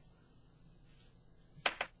check.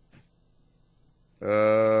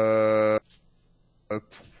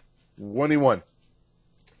 21.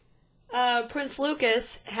 Prince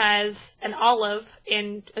Lucas has an olive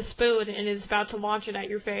in a spoon and is about to launch it at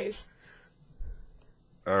your face.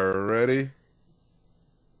 Alrighty.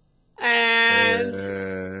 And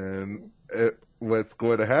what's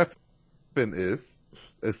going to happen is,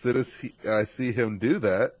 as soon as I see him do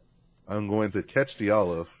that, I'm going to catch the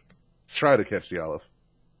olive. Try to catch the olive.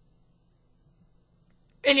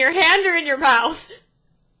 In your hand or in your mouth?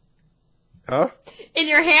 Huh? In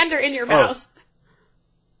your hand or in your mouth?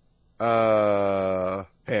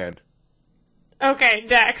 Hand. Okay,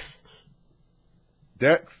 Dex.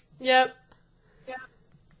 Dex? Yep.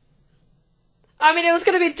 I mean, it was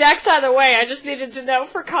gonna be Dex either way, I just needed to know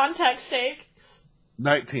for context sake.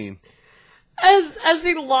 19. As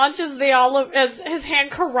he launches the olive, as his hand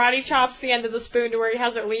karate chops the end of the spoon to where he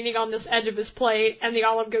has it leaning on this edge of his plate, and the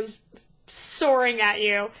olive goes soaring at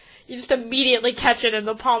you, you just immediately catch it in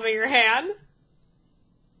the palm of your hand.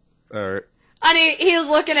 Alright. And he was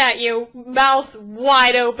looking at you, mouth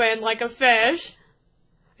wide open like a fish.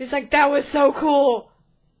 He's like, that was so cool.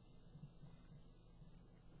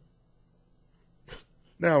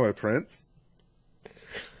 Now, my prince,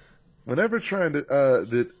 whenever trying to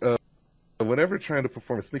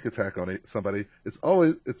perform a sneak attack on somebody, it's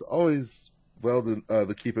always well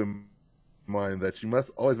to keep in mind that you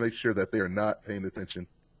must always make sure that they are not paying attention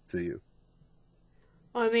to you.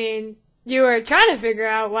 I mean, you were trying to figure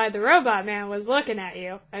out why the robot man was looking at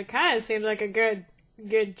you. It kind of seemed like a good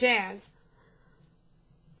chance.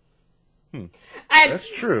 And that's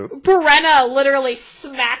true. Brenna literally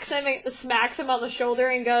smacks him on the shoulder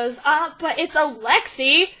and goes, but it's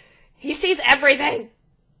Alexei. He sees everything.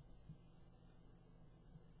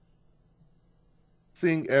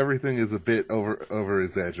 Seeing everything is a bit over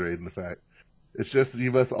exaggerating the fact. It's just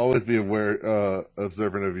you must always be aware,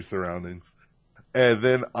 observant of your surroundings. And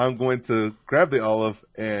then I'm going to grab the olive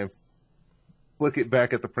and flick it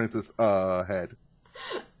back at the prince's head.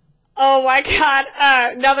 Oh my god,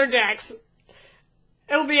 another dex.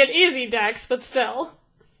 It'll be an easy dex, but still.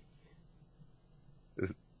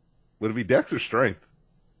 Would it be dex or strength?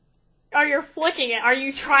 Oh, you're flicking it. Are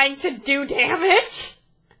you trying to do damage?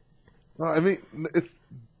 Well, I mean, it's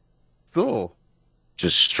still.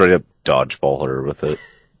 Just straight up dodgeball her with it.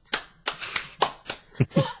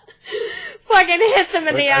 Fucking hits him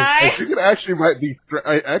in the eye. I think it actually might be.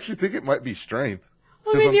 I actually think it might be strength.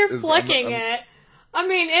 I mean, you're flicking it. I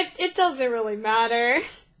mean, it doesn't really matter.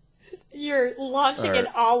 You're launching an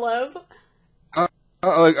olive.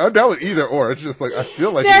 I'm down with either or. It's just like I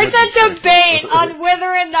feel like there's a debate on whether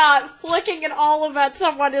or not flicking an olive at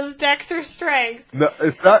someone is dex or strength. No,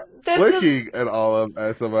 it's not flicking an olive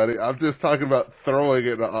at somebody. I'm just talking about throwing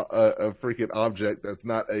it a freaking object that's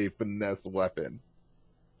not a finesse weapon.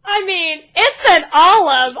 I mean, it's an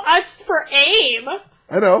olive. It's for aim.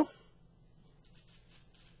 I know.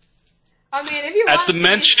 I mean, if you at the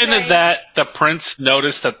mention of that, the prince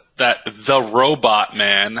noticed that the robot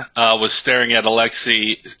man was staring at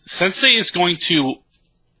Alexei. Sensei is going to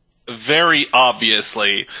very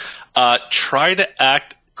obviously try to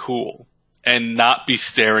act cool and not be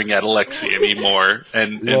staring at Alexei anymore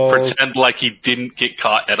and pretend like he didn't get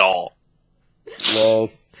caught at all. Well,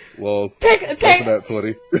 Well, Pick. that's that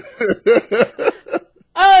 20.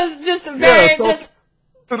 Oh, it's just a very to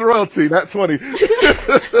the royalty, not 20.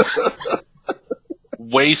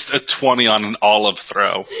 Waste a 20 on an olive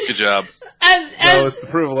throw. Good job. No, it's to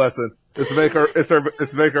prove a lesson. It's to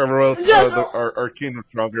make our royalty, our kingdom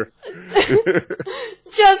stronger.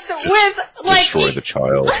 Just with like destroy the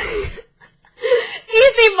child.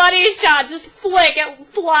 Easy money shot, just flick, it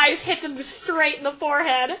flies, hits him straight in the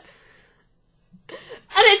forehead.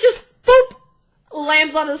 And it just, boop,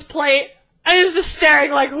 lands on his plate, and he's just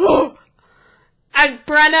staring like, whoa! And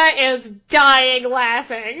Brenna is dying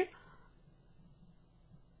laughing.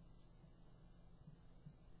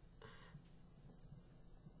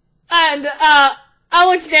 And,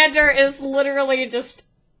 Alexander is literally just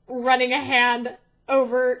running a hand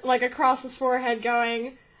over, like, across his forehead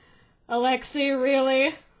going, Alexei,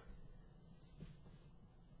 really?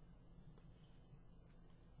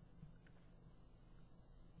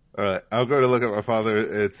 All right, I'll go to look at my father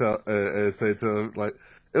and say to him, like,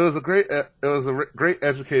 it was a great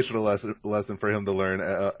educational lesson for him to learn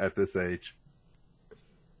at this age.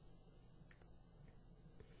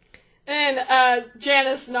 And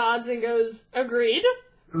Janus nods and goes, agreed.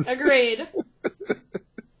 Agreed.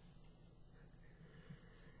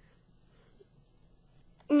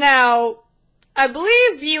 Now, I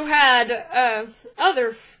believe you had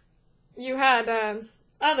others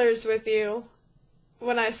with you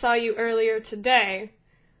when I saw you earlier today.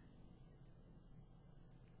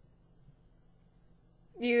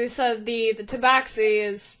 You said the tabaxi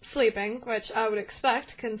is sleeping, which I would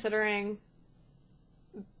expect, considering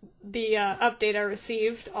the update I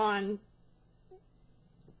received on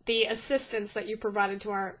the assistance that you provided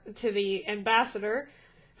to the ambassador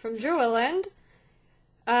from Druiland.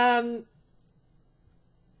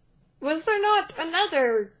 Was there not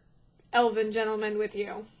another elven gentleman with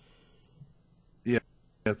you? Yeah,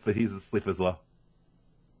 but he's asleep as well.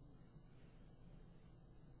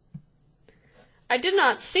 I did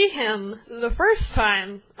not see him the first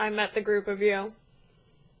time I met the group of you.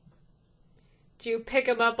 Did you pick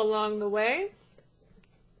him up along the way?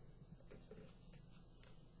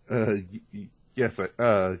 Yes,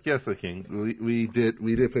 King. We did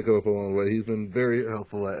pick him up along the way. He's been very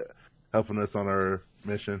helpful at helping us on our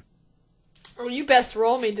mission. Oh, you best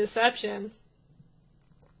roll me deception.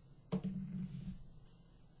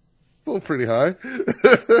 Still pretty high.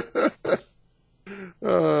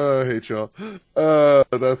 I hate y'all.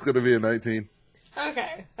 That's gonna be a 19.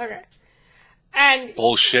 Okay. And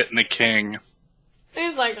Bullshitting the king.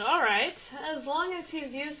 he's like, alright, as long as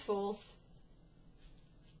he's useful.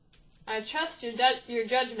 I trust your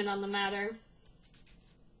judgment on the matter.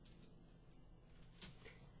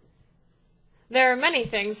 There are many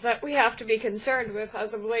things that we have to be concerned with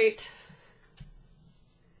as of late.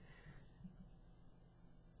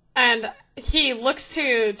 And he looks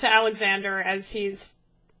to Alexander as he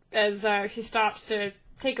stops to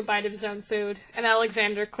take a bite of his own food, and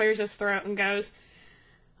Alexander clears his throat and goes,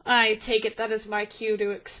 I take it that is my cue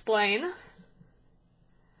to explain.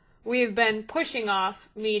 We've been pushing off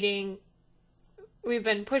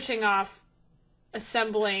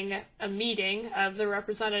assembling a meeting of the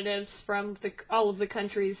representatives from all of the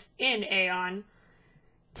countries in Aeon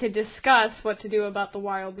to discuss what to do about the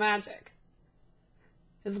wild magic.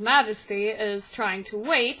 His Majesty is trying to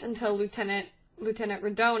wait until Lieutenant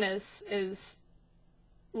Radonus is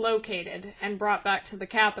located and brought back to the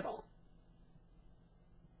capital.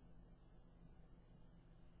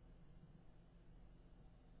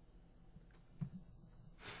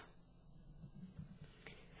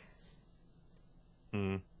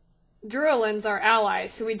 Druiland's our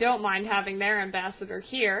allies, so we don't mind having their ambassador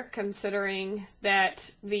here, considering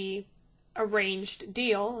that the arranged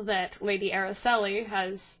deal that Lady Araceli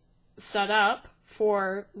has set up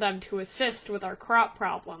for them to assist with our crop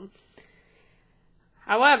problem.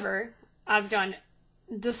 However,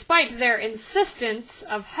 despite their insistence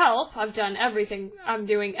of help, I'm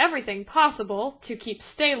doing everything possible to keep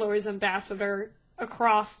Stalor's ambassador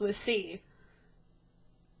across the sea.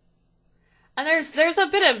 And there's a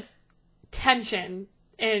bit of tension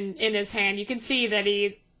in his hand. You can see that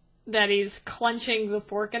he's clenching the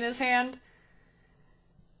fork in his hand.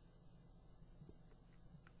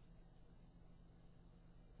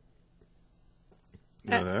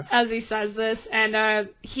 As he says this, and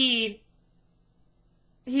he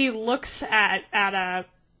looks at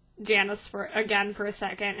Janus for a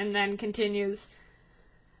second, and then continues.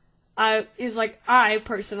 He's like, I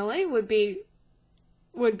personally would be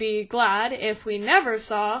glad if we never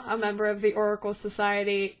saw a member of the Oracle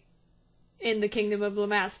Society in the Kingdom of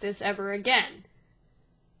Lamastus ever again.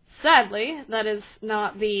 Sadly, that is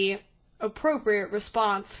not the appropriate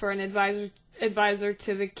response for an advisor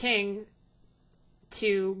to the king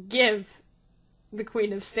to give the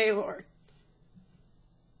Queen of Stalor.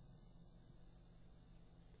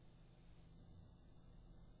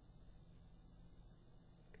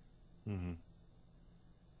 Mm-hmm.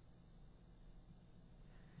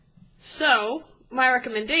 So, my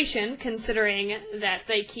recommendation, considering that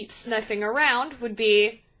they keep sniffing around, would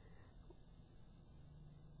be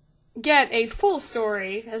get a full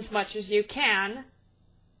story, as much as you can,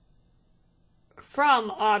 from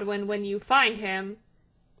Odwin when you find him,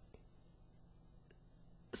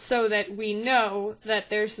 so that we know that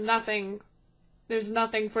there's nothing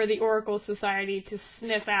for the Oracle Society to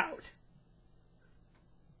sniff out.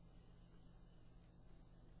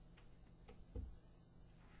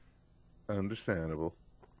 Understandable.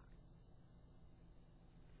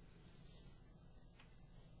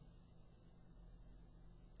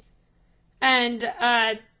 And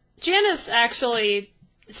Janus actually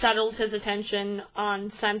settles his attention on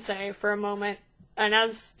Sensei for a moment, and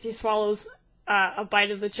as he swallows a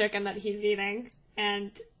bite of the chicken that he's eating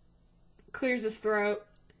and clears his throat,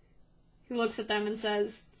 he looks at them and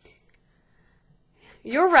says,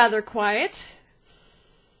 "You're rather quiet.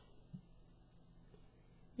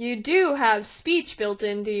 You do have speech built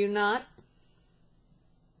in, do you not?"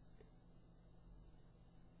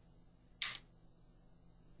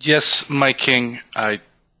 Yes, my king. I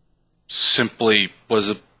simply was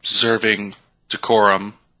observing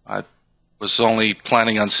decorum. I was only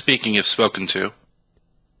planning on speaking if spoken to.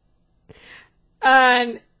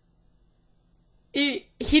 And he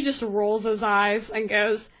just rolls his eyes and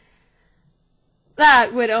goes,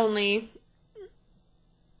 That would only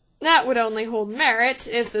hold merit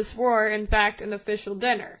if this were, in fact, an official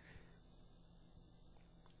dinner.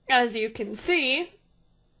 As you can see,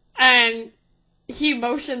 and he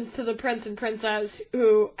motions to the prince and princess,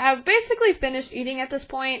 who have basically finished eating at this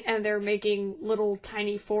point, and they're making little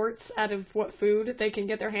tiny forts out of what food they can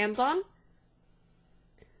get their hands on.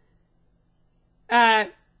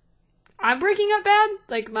 I'm breaking up bad?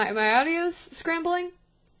 Like, my audio's scrambling?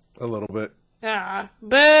 A little bit.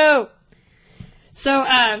 Boo! So,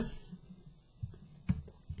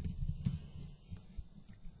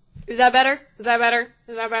 is that better? Is that better?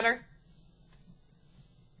 Is that better?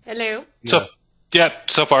 Hello? So, yeah,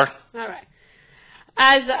 so far. Alright.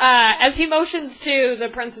 As he motions to the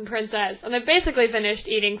prince and princess, and they've basically finished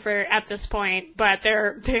eating at this point, but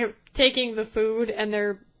they're taking the food and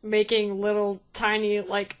they're making little tiny,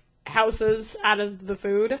 like, houses out of the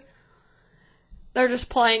food. They're just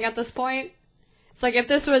playing at this point. It's like, if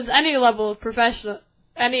this was any level of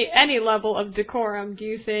any level of decorum, do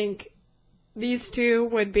you think these two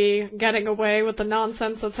would be getting away with the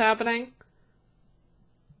nonsense that's happening?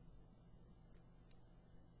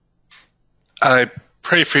 I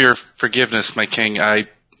pray for your forgiveness, my king. I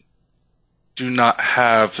do not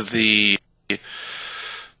have the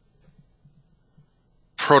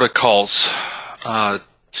protocols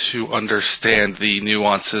to understand the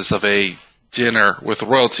nuances of a dinner with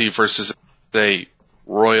royalty versus a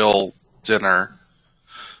royal dinner.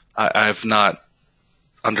 I have not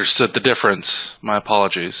understood the difference. My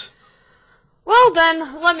apologies. Well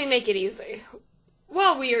then, let me make it easy.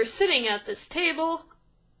 While we are sitting at this table,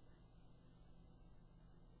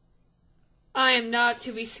 I am not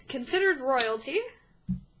to be considered royalty,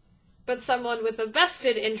 but someone with a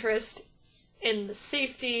vested interest in the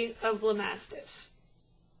safety of Lamastus.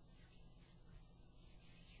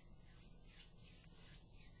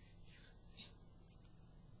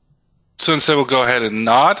 Sensei will go ahead and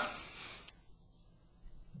nod.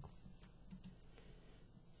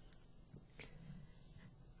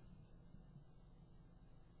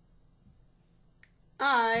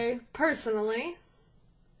 I, personally,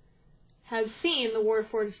 have seen the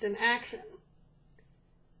Warforged in action.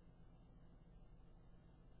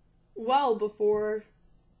 Well before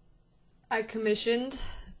I commissioned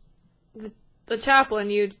the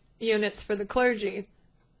chaplain units for the clergy.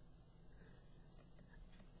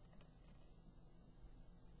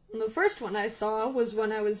 And the first one I saw was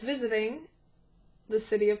when I was visiting the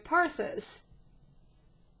city of Parthas.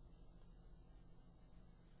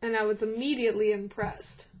 And I was immediately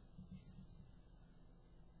impressed.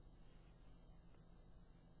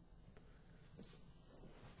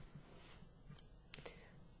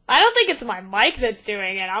 I don't think it's my mic that's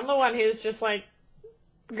doing it. I'm the one who's just, like,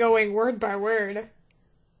 going word by word.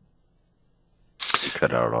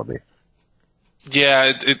 Cut out, Robbie.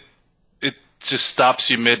 Yeah, it just stops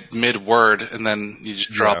you mid word, and then you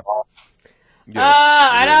just drop off. Yeah,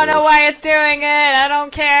 I don't know why it's doing it. I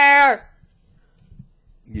don't care.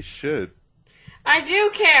 You should. I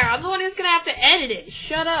do care. I'm the one who's gonna have to edit it.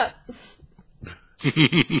 Shut up.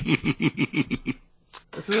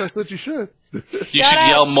 That's what I said you should. You Shut should up.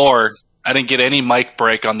 yell more. I didn't get any mic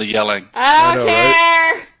break on the yelling. I I don't know,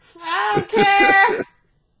 care. I don't care.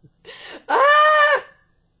 Ah!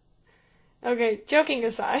 Okay, joking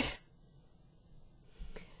aside.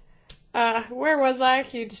 Where was I?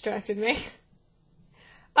 You distracted me.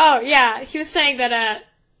 Oh, yeah, he was saying that,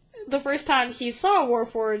 the first time he saw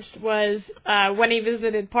Warforged was, when he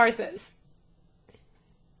visited Parthas.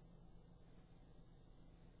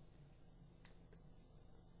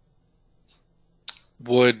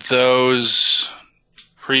 Would those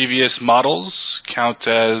previous models count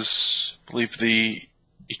as, I believe the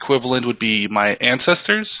equivalent would be my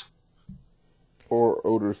ancestors? Or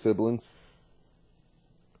older siblings.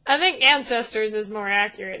 I think Ancestors is more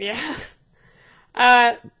accurate, yeah.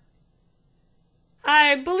 I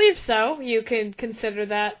believe so. You can consider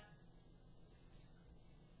that.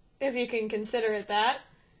 If you can consider it that.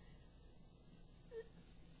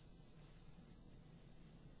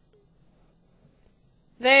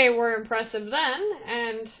 They were impressive then,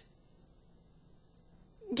 and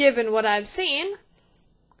given what I've seen,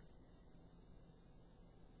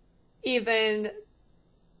 even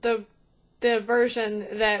the version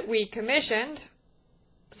that we commissioned,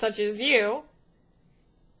 such as you,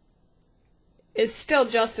 is still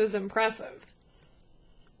just as impressive.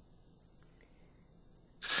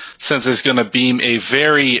 Since it's going to beam a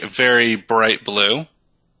very, very bright blue.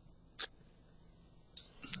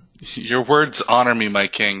 Your words honor me, my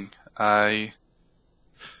king. I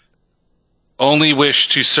only wish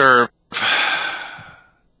to serve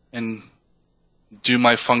and do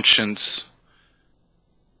my functions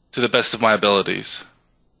to the best of my abilities.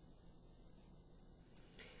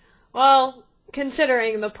 Well,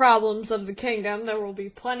 considering the problems of the kingdom, there will be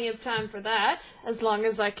plenty of time for that, as long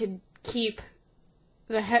as I can keep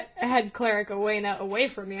the head cleric away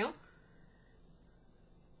from you.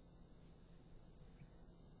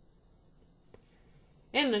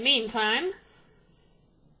 In the meantime,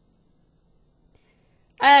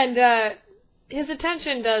 and his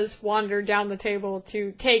attention does wander down the table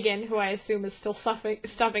to Tegan, who I assume is still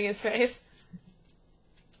stuffing his face.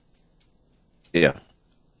 Yeah.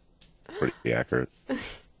 Pretty accurate.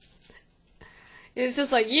 It's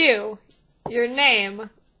just like, your name.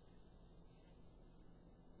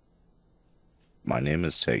 My name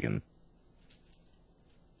is Tegan.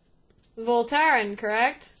 Voltaren,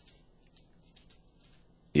 correct?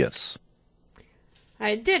 Yes.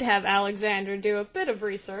 I did have Alexander do a bit of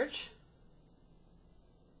research.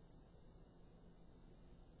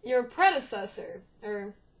 Your predecessor,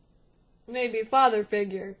 or maybe father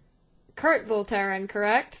figure, Kurt Voltaren,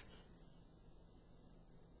 correct?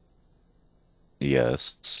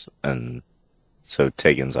 Yes. And so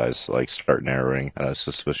Tegan's eyes start narrowing at a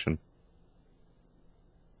suspicion.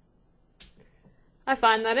 I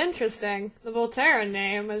find that interesting. The Voltaren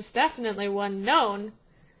name is definitely one known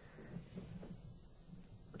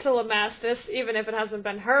to Lamastus, even if it hasn't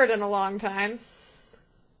been heard in a long time.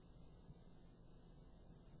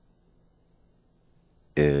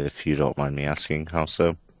 If you don't mind me asking, how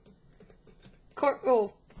so? Kurt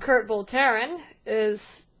Voltaren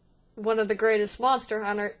is one of the greatest monster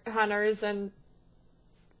hunters in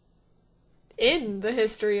the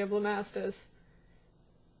history of Lamastus.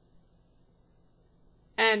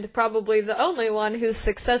 And probably the only one who's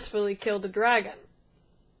successfully killed a dragon.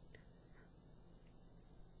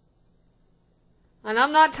 And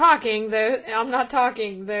I'm not talking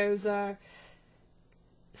those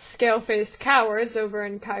scale-faced cowards over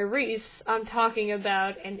in Kyrese. I'm talking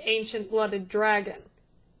about an ancient-blooded dragon.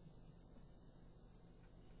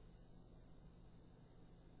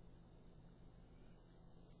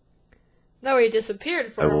 Though he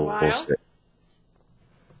disappeared for a while.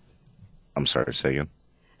 I'm sorry, say again.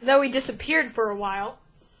 Though he disappeared for a while.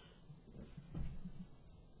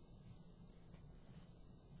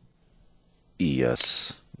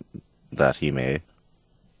 Yes, that he may.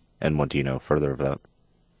 And what do you know further of that?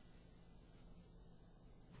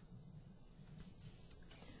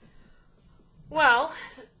 Well,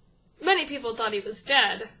 many people thought he was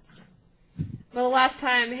dead. But the last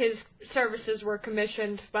time his services were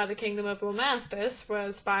commissioned by the Kingdom of Lamastus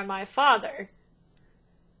was by my father.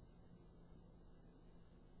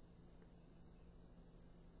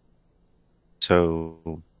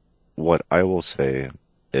 So, what I will say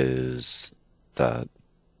is that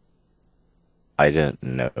I didn't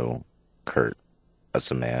know Kurt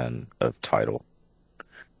as a man of title.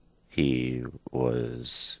 He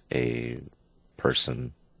was a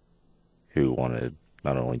person who wanted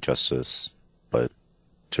not only justice, but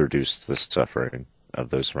to reduce the suffering of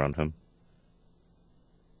those around him.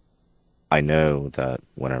 I know that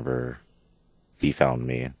whenever he found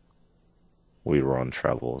me. We were on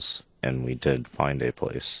travels, and we did find a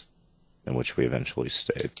place in which we eventually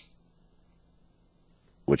stayed,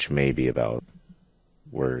 which may be about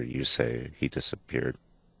where you say he disappeared,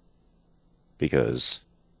 because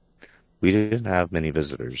we didn't have many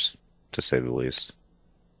visitors, to say the least.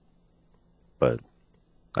 But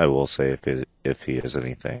I will say, if he is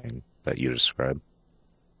anything that you describe,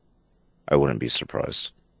 I wouldn't be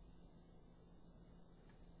surprised.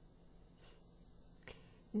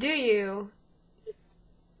 Do you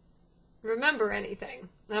remember anything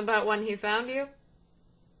about when he found you?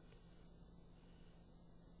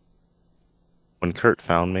 When Kurt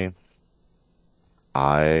found me,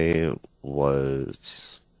 I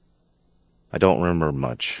don't remember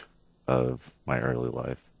much of my early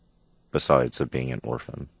life, besides of being an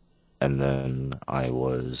orphan. And then I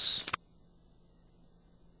was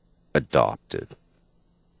adopted,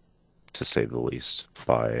 to say the least,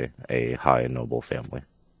 by a high noble family.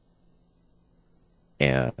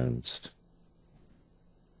 And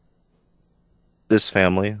this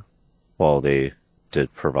family, while they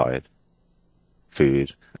did provide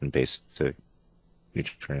food and basic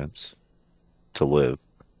nutrients to live,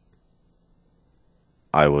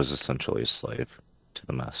 I was essentially a slave to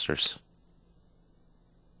the masters.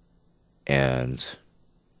 And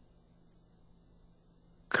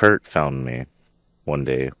Kurt found me one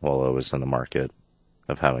day while I was in the market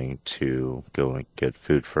of having to go and get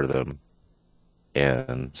food for them.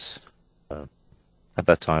 And at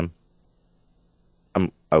that time,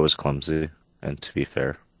 I was clumsy, and to be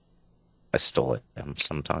fair, I still am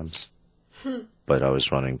sometimes. But I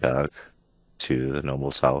was running back to the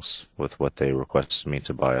noble's house with what they requested me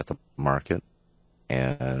to buy at the market,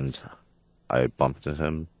 and I bumped into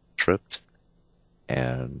him, tripped,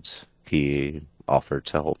 and he offered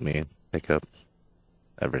to help me pick up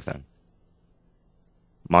everything.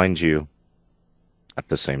 Mind you, at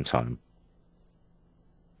the same time,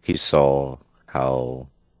 he saw how,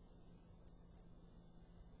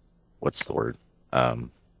 what's the word?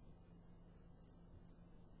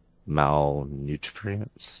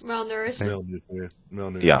 Malnutrients? Malnourished?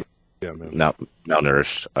 Malnourished. Yeah. Yeah, malnourished.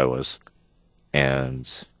 Malnourished I was.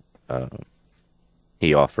 And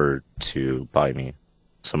he offered to buy me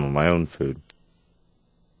some of my own food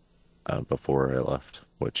before I left,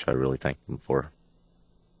 which I really thanked him for.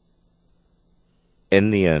 In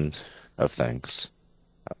the end of things,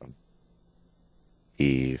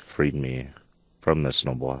 he freed me from this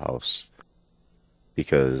noble house,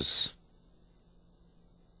 because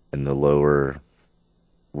in the lower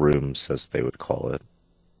rooms, as they would call it,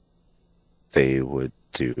 they would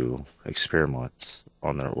do experiments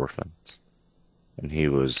on their orphans. And he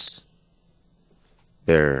was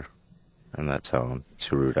there in that town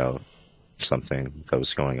to root out something that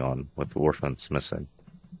was going on with the orphans missing.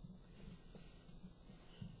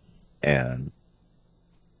 And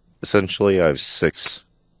essentially, I have 6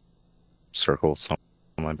 circles on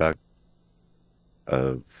my back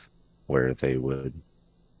of where they would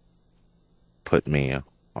put me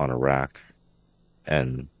on a rack.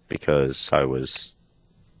 And because I was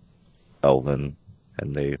elven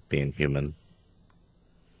and they being human,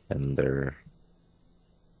 and their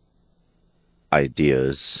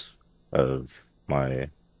ideas of my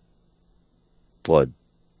blood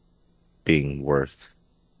being worth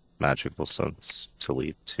magical sense to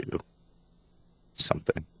lead to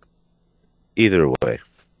something. Either way,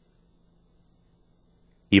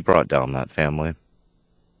 he brought down that family.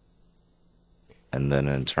 And then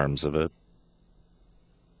in terms of it,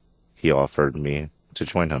 he offered me to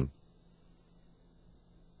join him.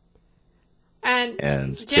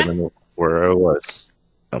 And given where I was...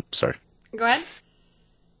 Oh, sorry. Go ahead.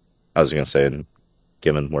 I was going to say,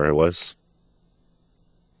 given where I was,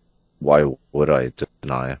 why would I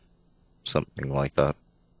deny something like that?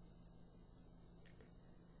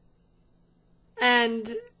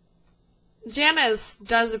 And Janus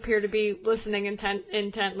does appear to be listening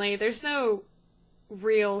intently. There's no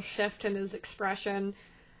real shift in his expression.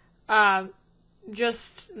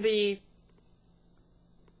 Just the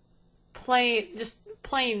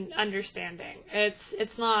plain understanding.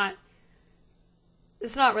 It's not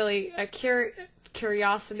really a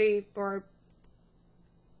curiosity or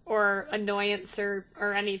annoyance or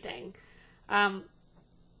anything.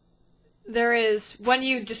 There is, when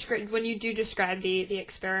you do describe the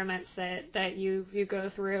experiments that you go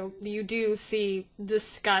through, you do see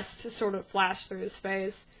disgust sort of flash through his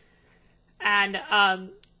face. And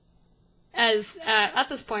at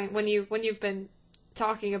this point, when you've been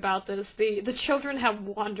talking about this, the children have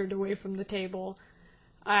wandered away from the table,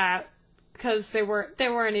 because they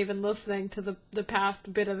weren't even listening to the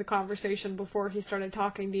past bit of the conversation before he started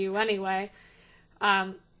talking to you anyway.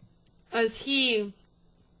 As he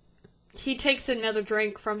takes another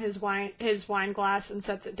drink from his wine glass and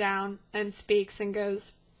sets it down and speaks and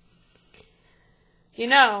goes, "You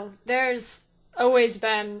know, there's always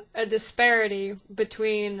been a disparity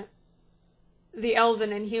between the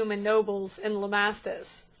elven and human nobles in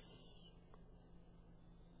Lamastus.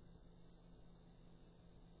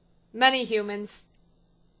 Many humans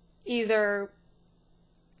either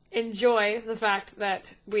enjoy the fact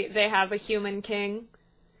that they have a human king,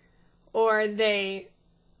 or they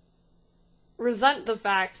resent the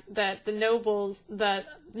fact that that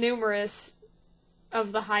numerous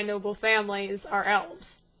of the high noble families are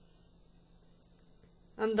elves.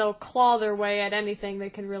 And they'll claw their way at anything they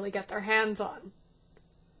can really get their hands on.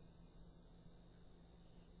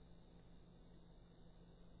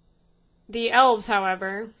 The elves,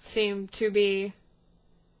 however, seem to be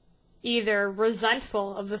either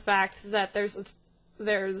resentful of the fact that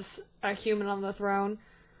there's a human on the throne,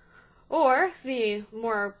 or the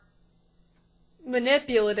more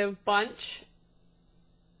manipulative bunch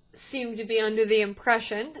seem to be under the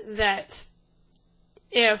impression that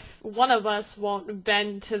if one of us won't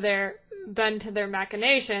bend to their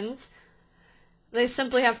machinations, they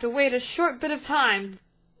simply have to wait a short bit of time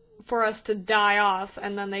for us to die off,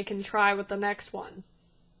 and then they can try with the next one.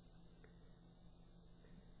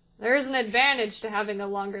 There is an advantage to having a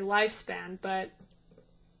longer lifespan, but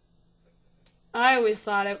I always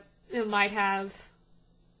thought it might have...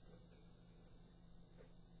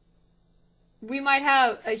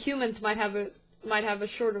 humans might have a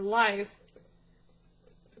shorter life,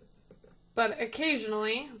 but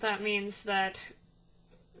occasionally that means that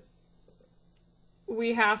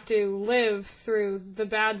we have to live through the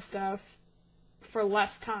bad stuff for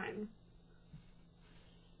less time.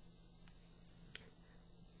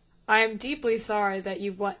 I am deeply sorry that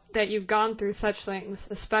you've gone through such things,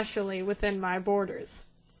 especially within my borders.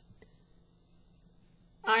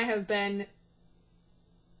 I have been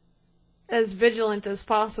as vigilant as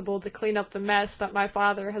possible to clean up the mess that my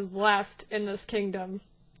father has left in this kingdom.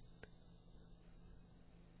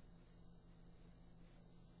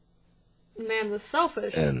 The man was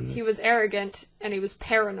selfish, he was arrogant, and he was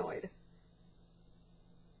paranoid.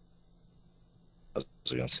 I was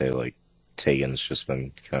gonna say, like, Tegan's just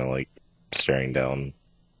been kind of, like, staring down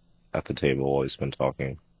at the table while he's been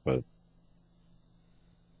talking, but,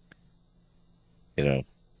 you know,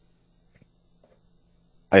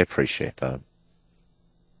 I appreciate that.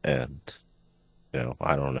 And, you know,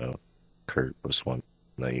 I don't know if Kurt was one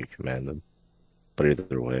that you commanded, but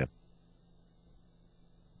either way,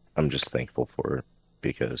 I'm just thankful for it,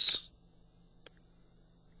 because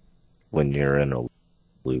when you're in a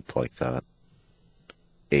loop like that,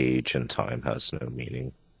 age and time has no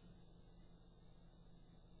meaning.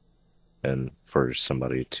 And for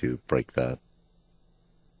somebody to break that,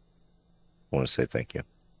 I want to say thank you.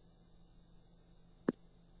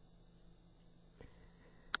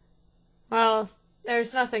 Well,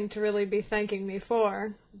 there's nothing to really be thanking me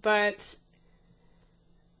for, but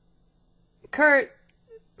Kurt,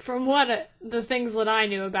 from the things that I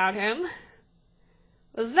knew about him,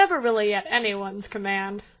 was never really at anyone's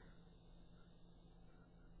command.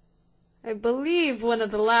 I believe one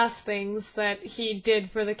of the last things that he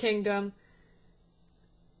did for the kingdom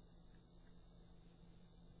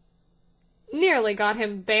nearly got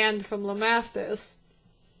him banned from Lamastus.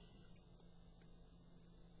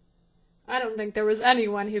 I don't think there was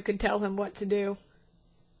anyone who could tell him what to do.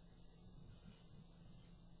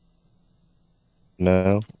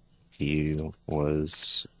 No, he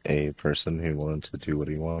was a person who wanted to do what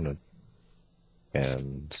he wanted.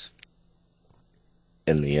 And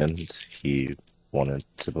in the end, he wanted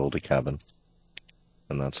to build a cabin.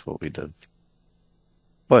 And that's what we did.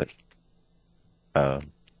 But, I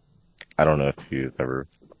don't know if you've ever...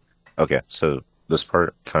 Okay, so this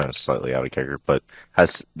part kind of slightly out of character, but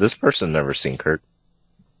has this person never seen Kurt?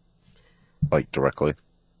 Like, directly?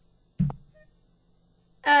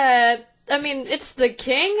 I mean, it's the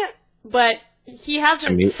king, but he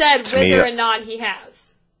hasn't said whether or not he has.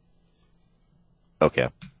 Okay,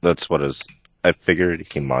 that's what I figured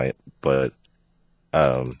he might, but,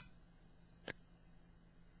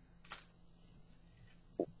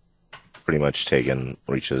 pretty much Tegan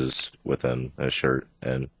reaches within his shirt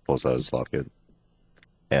and pulls out his locket.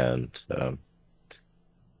 And,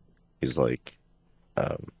 he's like,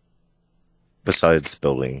 besides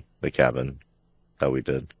building the cabin that we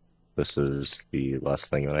did, this is the last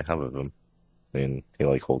thing that I have of him. And he,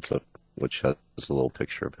 like, holds up, which has a little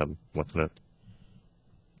picture of him within it.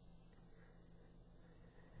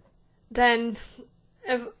 Then,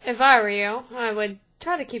 if I were you, I would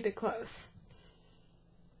try to keep it close.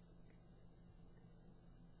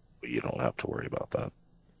 you don't have to worry about that.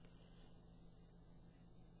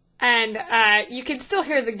 And you can still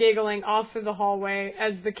hear the giggling off through the hallway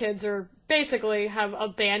as the kids basically have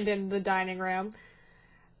abandoned the dining room.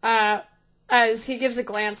 As he gives a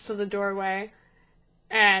glance to the doorway,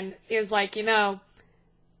 and is like,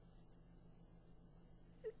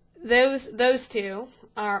 those two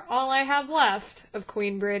are all I have left of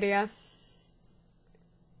Queen Bridia.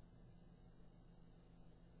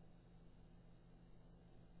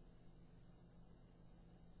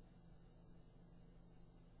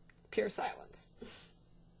 Pure silence.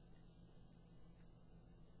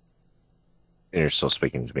 And you're still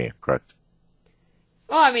speaking to me, correct?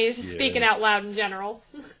 Well, I mean, he's just speaking out loud in general.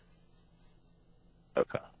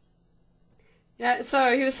 Okay. Yeah,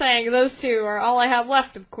 so he was saying those two are all I have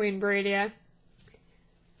left of Queen Bridia.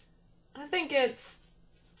 I think it's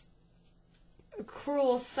a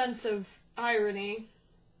cruel sense of irony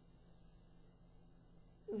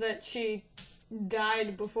that she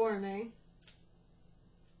died before me.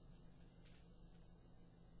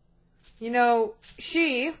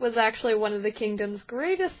 She was actually one of the kingdom's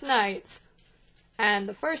greatest knights, and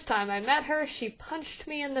the first time I met her, she punched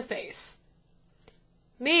me in the face.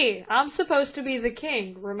 Me, I'm supposed to be the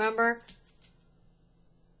king, remember?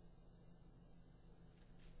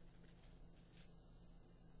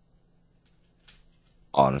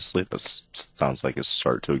 Honestly, this sounds like a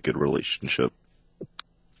start to a good relationship.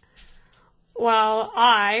 Well,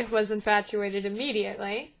 I was infatuated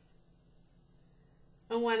immediately.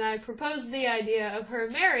 And when I proposed the idea of her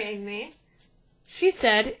marrying me, she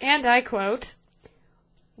said, and I quote,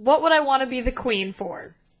 "What would I want to be the queen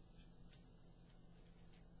for?"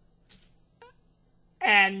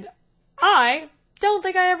 And I don't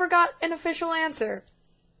think I ever got an official answer.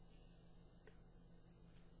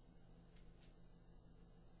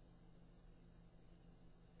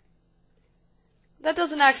 That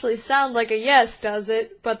doesn't actually sound like a yes, does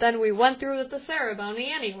it? But then we went through with the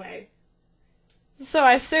ceremony anyway. So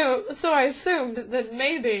I assumed that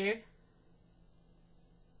maybe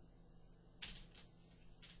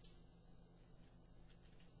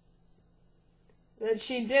that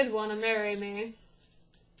she did want to marry me.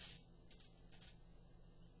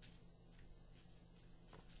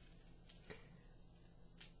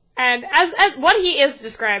 And as what he is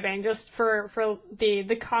describing, just for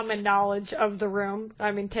the common knowledge of the room,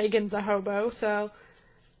 I mean, Tegan's a hobo, so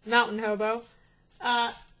mountain hobo.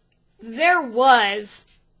 There was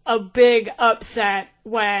a big upset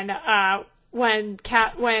when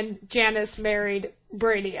Janus married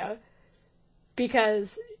Bridia,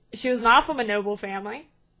 because she was not from a noble family.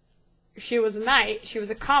 She was a knight. She was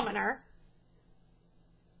a commoner,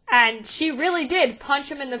 and she really did punch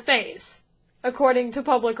him in the face, according to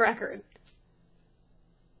public record.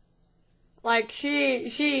 Like,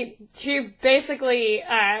 she basically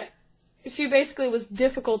was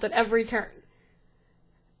difficult at every turn.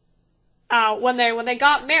 When they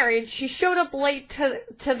got married, she showed up late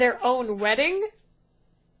to their own wedding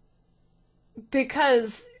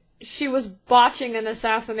because she was botching an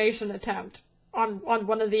assassination attempt on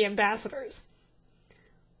one of the ambassadors.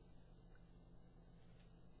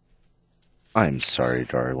 I'm sorry,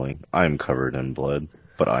 darling. I'm covered in blood,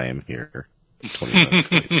 but I am here. 20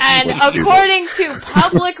 minutes late. And according to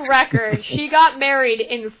public record, she got married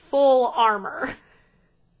in full armor.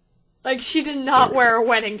 Like, she did not wear a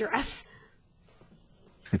wedding dress.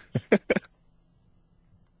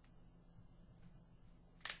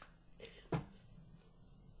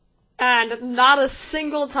 And not a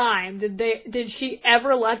single time did she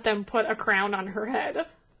ever let them put a crown on her head.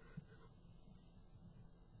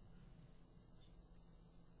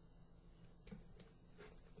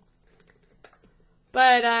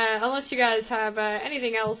 But unless you guys have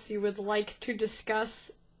anything else you would like to discuss,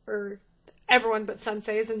 or everyone but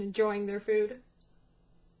Sensei isn't enjoying their food.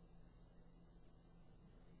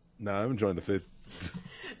 No, I'm enjoying the food.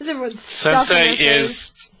 Everyone's stuffing their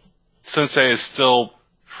food. Sensei is still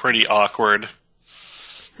pretty awkward.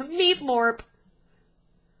 Meep morp.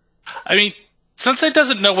 I mean, Sensei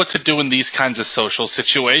doesn't know what to do in these kinds of social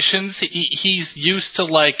situations. He's used to,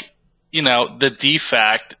 like, the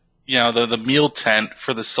defact, the meal tent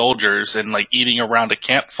for the soldiers and, like, eating around a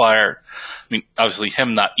campfire. I mean, obviously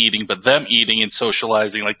him not eating, but them eating and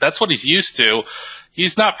socializing. Like, that's what he's used to.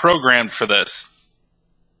 He's not programmed for this.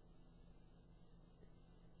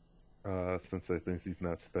 Sensei thinks he's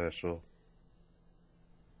not special.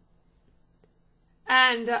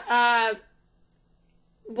 And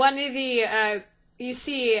one of the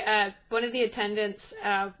one of the attendants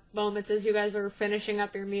moments as you guys are finishing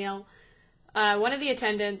up your meal. One of the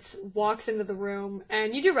attendants walks into the room,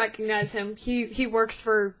 and you do recognize him. He works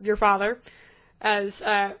for your father, as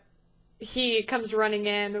he comes running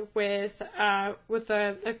in with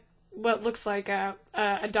what looks like a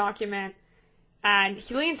document, and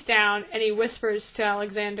he leans down and he whispers to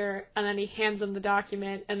Alexander, and then he hands him the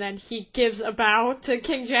document, and then he gives a bow to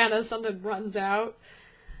King Janus and then runs out.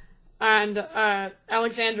 And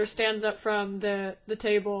Alexander stands up from the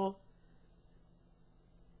table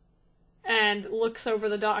and looks over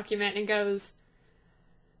the document and goes,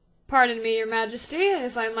 "Pardon me, Your Majesty,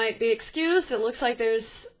 if I might be excused. It looks like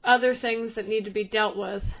there's other things that need to be dealt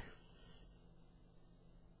with."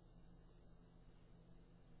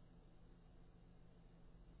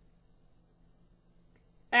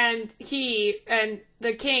 And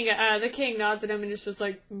the king nods at him and is just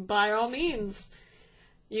like, "By all means.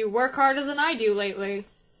 You work harder than I do lately."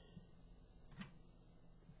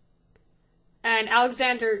 And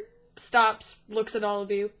Alexander stops, looks at all of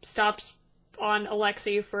you, stops on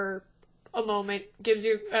Alexei for a moment, gives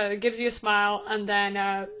you a smile, and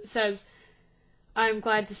then says, "I'm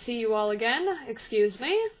glad to see you all again. Excuse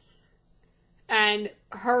me," and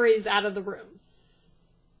hurries out of the room.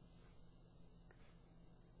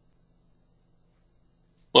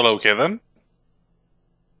 Well, okay then.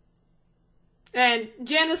 And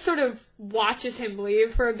Janus sort of watches him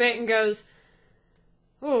leave for a bit and goes,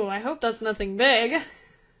 "Oh, I hope that's nothing big."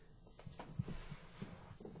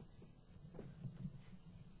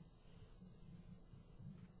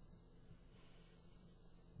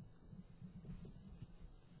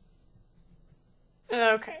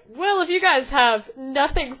 Okay. Well, if you guys have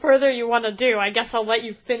nothing further you want to do, I guess I'll let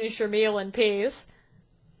you finish your meal in peace.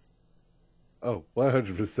 Oh,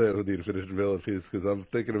 100% we need to finish the meal in peace, because I'm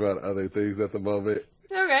thinking about other things at the moment.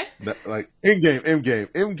 Okay. Like,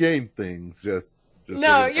 in-game things, just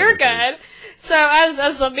No, you're good. So,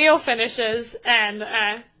 as the meal finishes,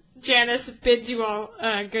 and Janus bids you all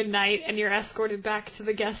good night, and you're escorted back to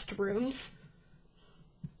the guest rooms.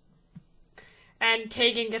 And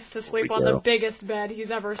Tegan gets to sleep on the biggest bed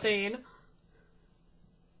he's ever seen.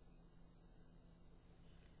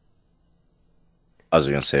 I was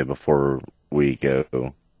going to say, before we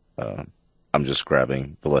go, I'm just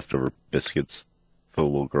grabbing the leftover biscuits the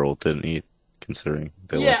little girl didn't eat, considering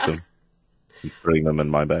they left them. And putting them in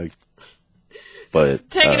my bag. But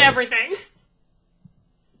taking everything.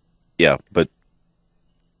 Yeah, but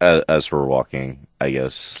as we're walking, I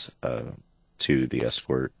guess, to the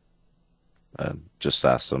escort, just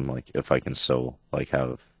ask them, like, if I can still, like,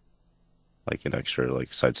 have, like, an extra,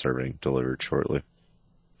 like, side serving delivered shortly.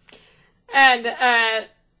 And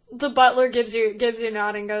the butler gives you a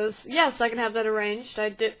nod and goes, "Yes, I can have that arranged. I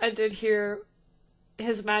did hear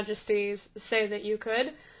His Majesty say that you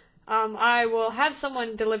could. I will have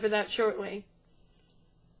someone deliver that shortly."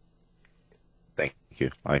 Thank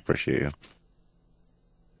you. I appreciate you.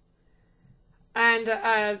 And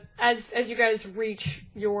as you guys reach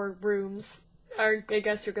your rooms, I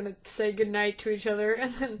guess you're gonna say goodnight to each other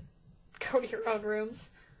and then go to your own rooms.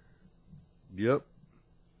 Yep.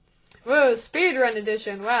 Whoa, speedrun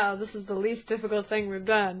edition. Wow, this is the least difficult thing we've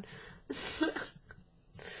done.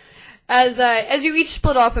 As you each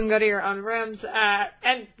split off and go to your own rooms,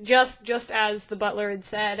 and just as the butler had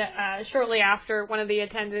said, shortly after, one of the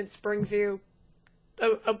attendants brings you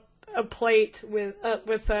a plate with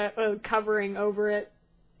a covering over it.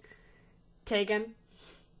 Taken.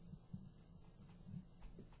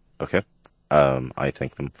 Okay. I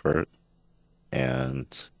thank them for it,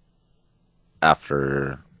 and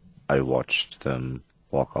after I watched them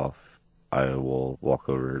walk off, I will walk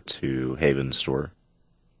over to Haven's store,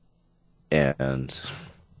 and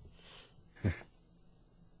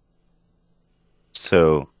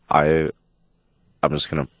so I'm just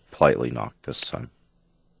gonna politely knock this time,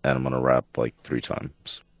 and I'm gonna rap like 3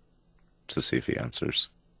 times to see if he answers.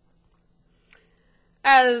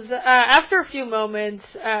 As after a few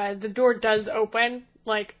moments, the door does open,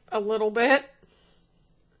 like a little bit.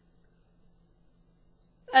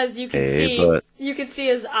 As you can you can see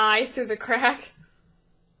his eye through the crack.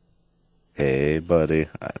 "Hey, buddy,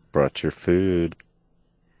 I brought your food."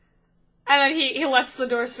 And then he lets the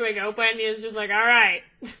door swing open. He is just like, "Alright,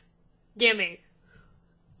 gimme."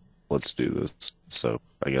 Let's do this. So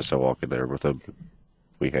I guess I walk in there with him.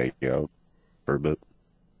 We hang out for a bit.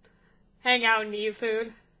 Hang out and eat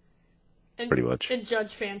food. And, Pretty much. And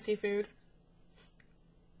judge fancy food.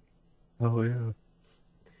 Oh, yeah.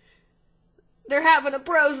 They're having a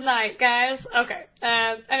bros night, guys. Okay.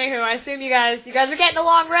 Anywho, I assume you guys are getting a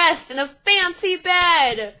long rest in a fancy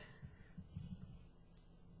bed.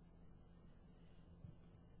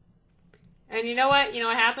 And you know what? You know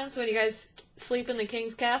what happens when you guys sleep in the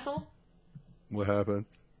king's castle? What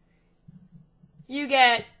happens? You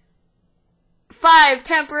get 5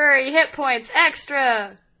 temporary hit points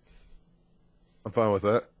extra. I'm fine with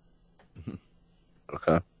that.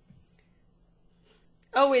 Okay.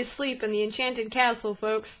 Always sleep in the enchanted castle,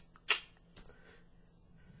 folks.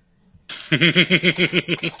 Anywho,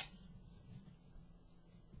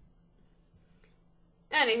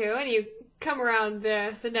 and you come around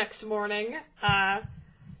the next morning. I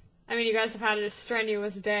mean, you guys have had a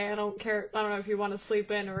strenuous day. I don't know if you want to sleep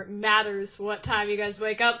in or it matters what time you guys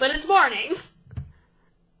wake up, but it's morning.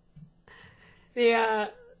 The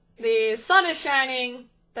sun is shining.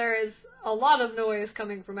 There is a lot of noise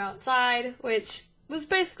coming from outside, which was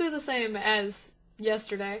basically the same as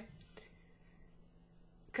yesterday,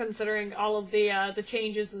 considering all of the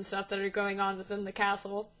changes and stuff that are going on within the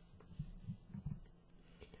castle.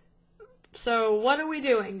 So, what are we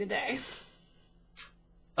doing today?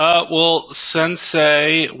 Well,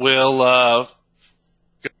 Sensei will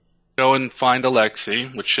go and find Alexei,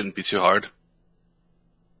 which shouldn't be too hard.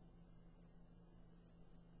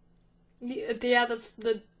 Yeah, that's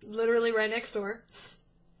literally right next door.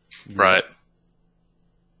 Right.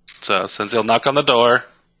 So Sensei will knock on the door.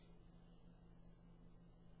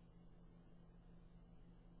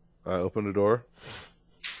 I open the door.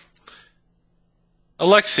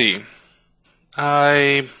 Alexei,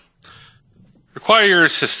 I require your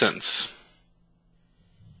assistance.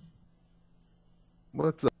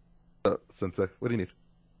 What's up, Sensei? What do you need?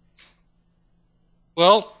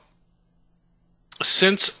 Well,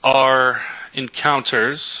 since our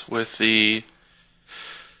encounters with the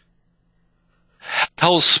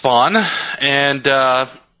Hellspawn and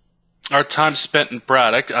our time spent in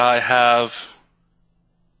Braddock, I have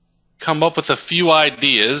come up with a few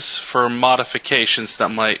ideas for modifications that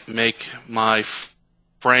might make my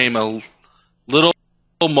frame a little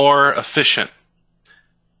more efficient,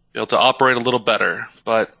 be able to operate a little better.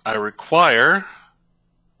 But I require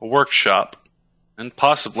a workshop and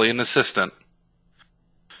possibly an assistant.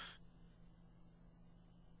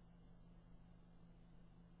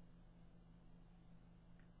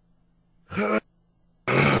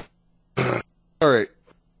 All right.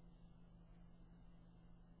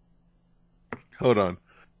 Hold on.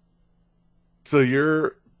 So you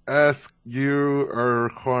are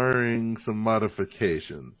requiring some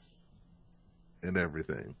modifications and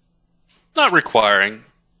everything. Not requiring.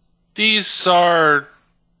 These are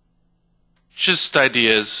just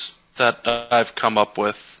ideas that I've come up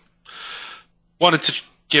with. Wanted to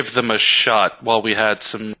give them a shot while we had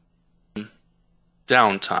some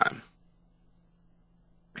downtime.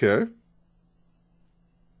 Okay.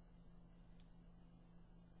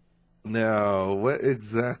 Now, what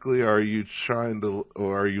exactly are you trying to,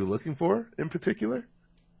 or are you looking for in particular?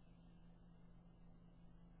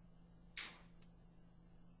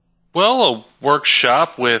 Well, a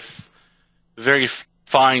workshop with very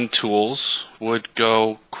fine tools would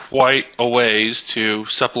go quite a ways to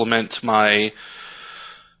supplement my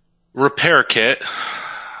repair kit.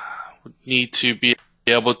 Would need to be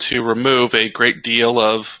able to remove a great deal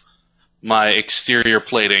of my exterior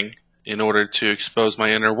plating in order to expose my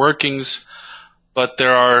inner workings, but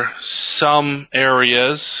there are some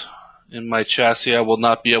areas in my chassis I will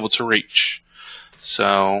not be able to reach.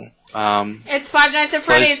 So, It's Five Nights at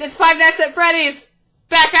Freddy's! It's Five Nights at Freddy's!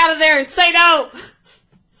 Back out of there and say no!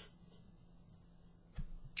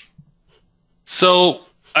 So,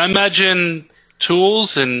 I imagine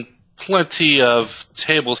tools and plenty of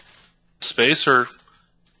table space, or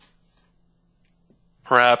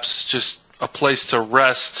perhaps just a place to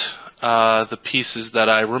rest the pieces that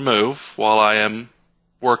I remove while I am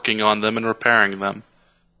working on them and repairing them.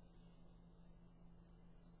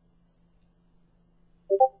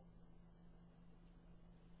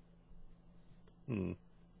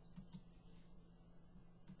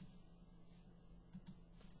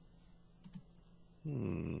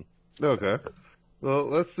 Okay. Well,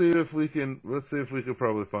 let's see if we can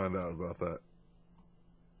probably find out about that.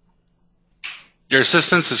 Your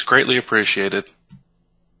assistance is greatly appreciated.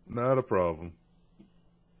 Not a problem.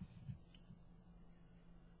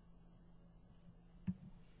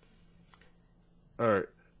 All right.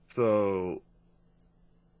 So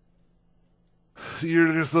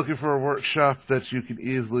you're just looking for a workshop that you can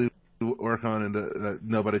easily work on and that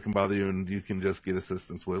nobody can bother you, and you can just get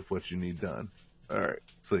assistance with what you need done. All right.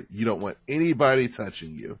 So you don't want anybody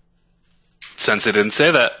touching you. Since I didn't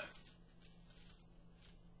say that.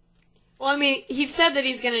 Well, I mean, he said that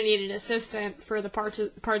he's going to need an assistant for the parts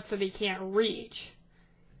that he can't reach.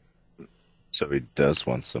 So he does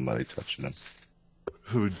want somebody touching him.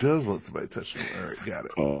 Who does want somebody touching him? All right, got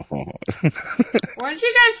it. Oh. Weren't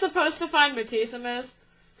you guys supposed to find Matisimus?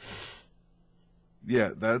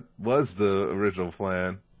 Yeah, that was the original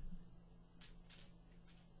plan.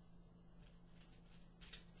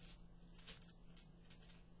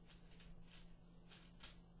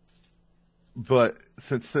 But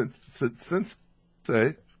since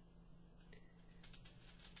Sensei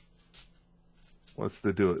wants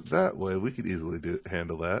to do it that way, we could easily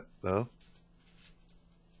handle that, though.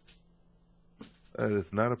 That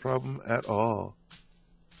is not a problem at all.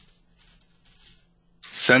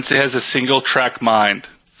 Sensei has a single-track mind.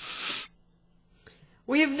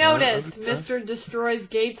 We've noticed Mr. Destroys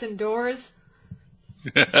gates and doors.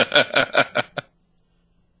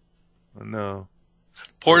 No.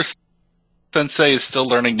 Poor Sensei is still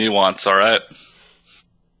learning nuance, alright?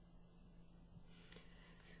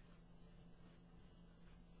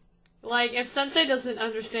 Like, if Sensei doesn't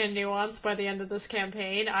understand nuance by the end of this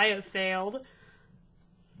campaign, I have failed.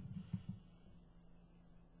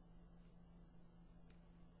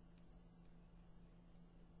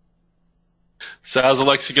 So how's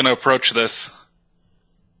Alexi going to approach this?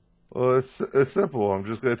 Well, it's simple. I'm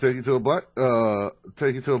just gonna take you to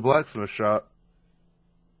a blacksmith shop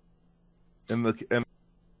in the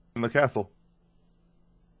castle.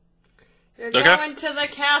 You're Okay. going to the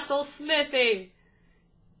castle smithy.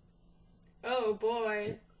 Oh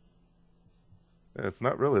boy. It's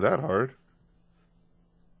not really that hard.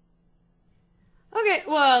 Okay,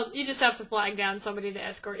 well, you just have to flag down somebody to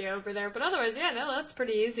escort you over there, but otherwise, yeah, no, that's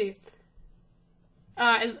pretty easy.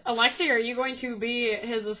 Is Alexi, are you going to be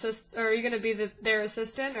his or are you going to be their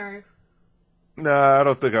assistant, or? Nah, I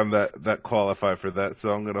don't think I'm that qualified for that.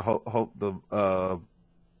 So I'm gonna hope the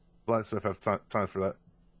blacksmith have time for that.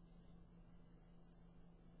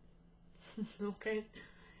 Okay.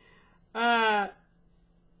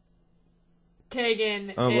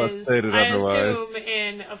 Tegan Unless is, stated I otherwise. assume,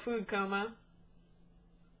 in a food coma.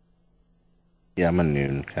 Yeah, I'm a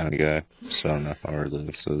noon kind of guy, so I don't know how hard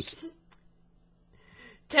this is.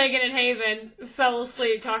 Tegan and Haven fell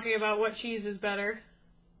asleep talking about what cheese is better.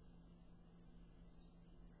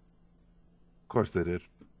 Of course they did.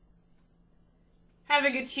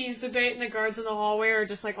 Having a cheese debate, and the guards in the hallway are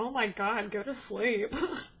just like, oh my god, go to sleep.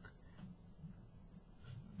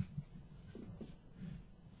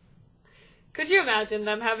 Could you imagine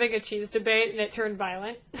them having a cheese debate and it turned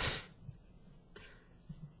violent?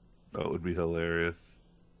 That would be hilarious.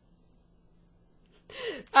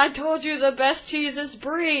 I told you the best cheese is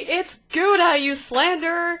brie. It's Gouda, you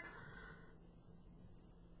slanderer.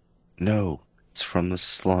 No, it's from the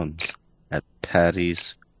slums at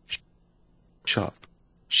Patty's shop.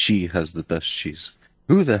 She has the best cheese.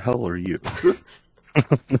 Who the hell are you?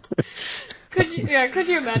 Could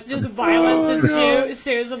you imagine just violence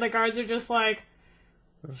ensues and the guards are just like,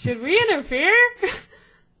 should we interfere?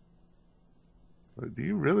 Do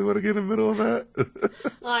you really want to get in the middle of that?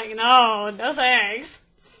 Like, no thanks.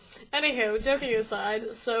 Anywho, joking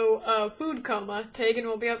aside, so, food coma, Tegan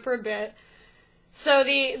will be up for a bit. So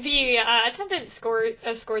the attendant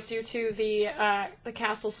escorts you to the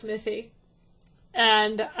castle smithy.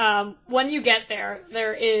 And, when you get there,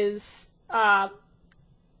 there's a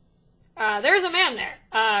man there.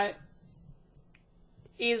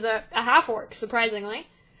 He's a half-orc, surprisingly.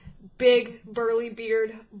 Big, burly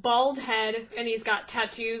beard, bald head, and he's got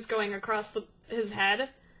tattoos going across his head.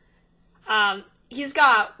 He's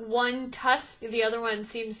got one tusk, the other one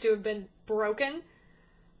seems to have been broken,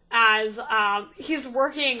 as he's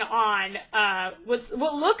working on what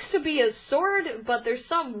looks to be a sword, but there's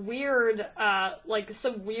some weird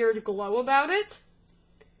glow about it.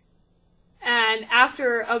 And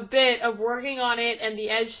after a bit of working on it, and the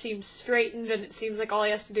edge seems straightened, and it seems like all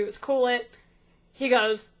he has to do is cool it, he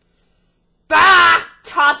goes, bah!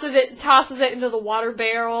 Tosses it into the water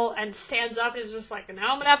barrel, and stands up and is just like,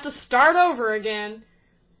 now I'm gonna have to start over again.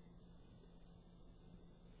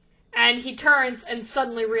 And he turns and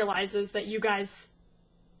suddenly realizes that you guys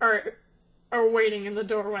are waiting in the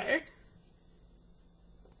doorway.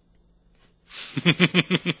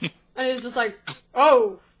 And he's just like,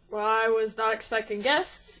 oh, well, I was not expecting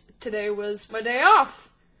guests. Today was my day off.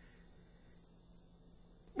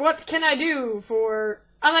 What can I do for...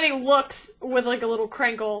 And then he looks with, like, a little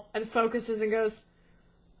crinkle and focuses and goes,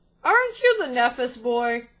 aren't you the Nephis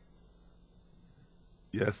boy?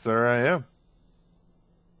 Yes, sir, I am.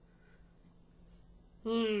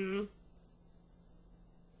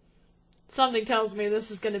 Something tells me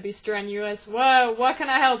this is going to be strenuous. Whoa, what can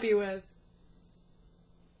I help you with?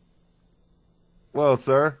 Well,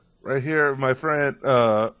 sir, right here, my friend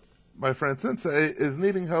Sensei is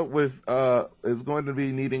needing help with, is going to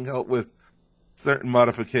be needing help with certain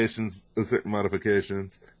modifications.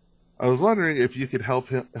 I was wondering if you could help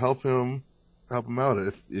him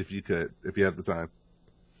out if you have the time.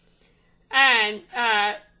 And,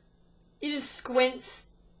 he just squints,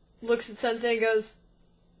 looks at Sensei and goes,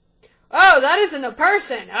 oh, that isn't a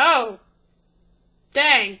person! Oh!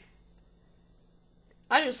 Dang.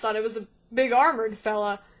 I just thought it was a big armored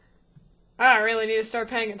fella. I really need to start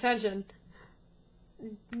paying attention.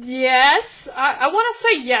 Yes, I want to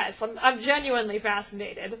say yes. I'm genuinely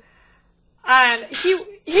fascinated. And he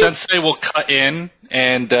Sensei will cut in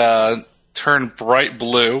and turn bright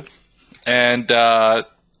blue and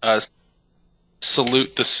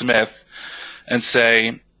salute the smith and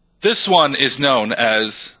say, "This one is known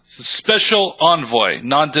as the Special Envoy,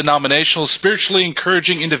 non-denominational, spiritually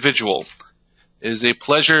encouraging individual. It is a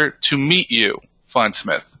pleasure to meet you, fine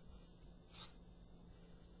smith."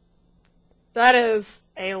 That is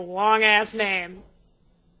a long-ass name.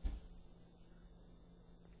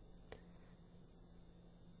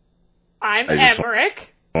 I'm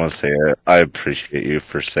Emmerich. I want to say I appreciate you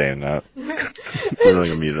for saying that.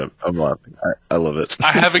 Really, I'm laughing. I love it.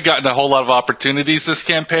 I haven't gotten a whole lot of opportunities this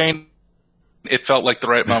campaign. It felt like the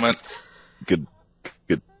right moment. Good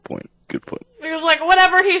point. Good point. He was like,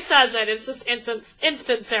 whenever he says it, it's just instant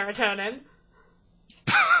serotonin.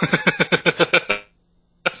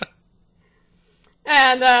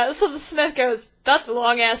 And so the smith goes, "That's a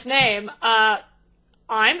long-ass name. I'm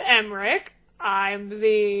Emmerich. I'm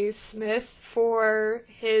the smith for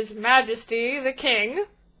His Majesty the King.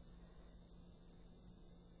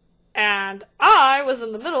 And I was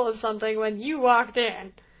in the middle of something when you walked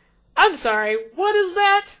in. I'm sorry, what is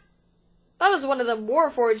that? That was one of them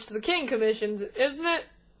Warforged to the King commissions, isn't it?"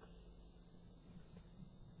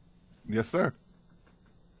 Yes, sir.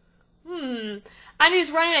 And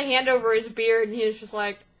he's running a hand over his beard, and he's just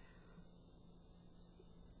like,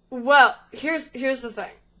 "Well, here's the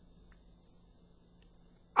thing.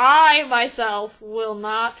 I, myself, will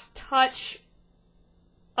not touch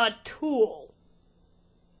a tool.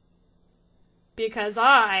 Because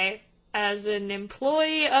I, as an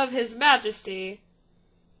employee of His Majesty,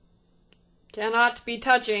 cannot be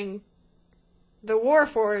touching the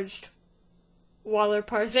Warforged while the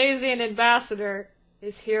Parthesian ambassador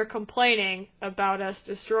is here complaining about us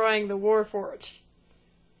destroying the Warforged.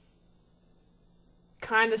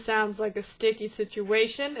 Kinda sounds like a sticky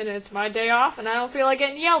situation, and it's my day off, and I don't feel like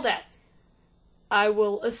getting yelled at. I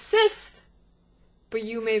will assist, but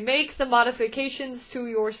you may make the modifications to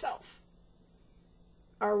yourself.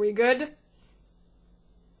 Are we good?"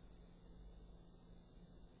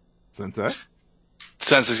 Sensei?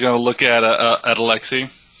 Sensei's going to look at Alexi.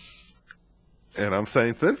 And I'm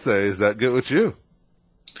saying, Sensei, is that good with you?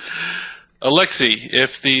 Alexi,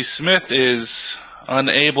 if the smith is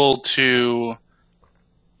unable to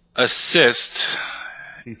assist,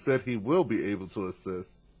 He said he will be able to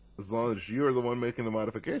assist as long as you're the one making the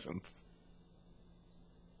modifications.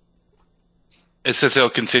 it says it'll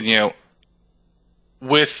continue.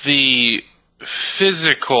 With the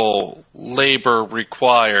physical labor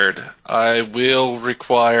required, I will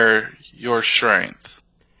require your strength.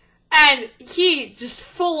 And he just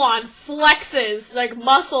full on flexes, like,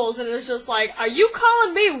 muscles, and is just like, "Are you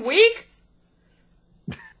calling me weak?"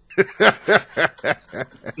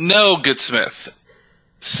 No, good smith.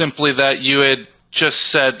 Simply that you had just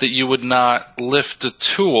said that you would not lift a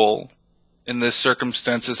tool in this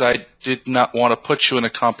circumstances. I did not want to put you in a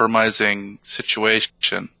compromising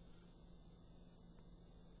situation.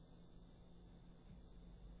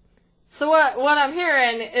 So what I'm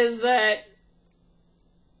hearing is that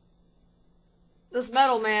this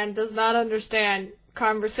metal man does not understand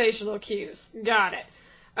conversational cues. Got it.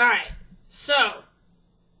 Alright, so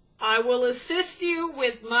I will assist you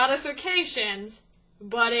with modifications,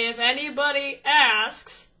 but if anybody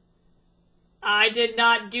asks, I did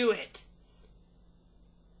not do it.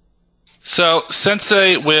 So,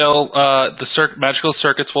 Sensei will, magical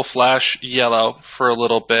circuits will flash yellow for a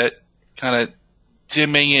little bit, kind of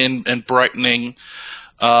dimming and brightening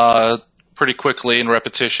pretty quickly in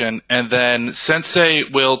repetition, and then Sensei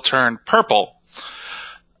will turn purple.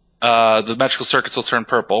 The magical circuits will turn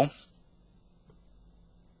purple.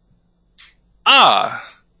 Ah!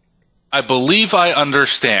 I believe I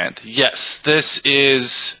understand. Yes, this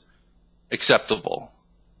is acceptable.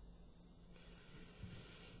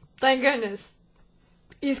 Thank goodness.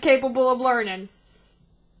 He's capable of learning.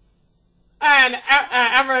 And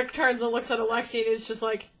Emmerich turns and looks at Alexi and is just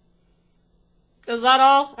like, "Is that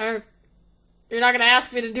all? Or you're not going to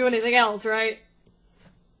ask me to do anything else, right?"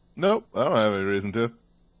 Nope, I don't have any reason to.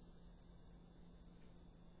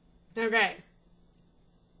 Okay.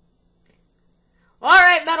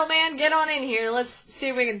 Alright, Metal Man, get on in here. Let's see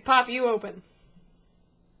if we can pop you open.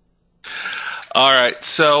 Alright,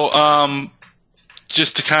 so,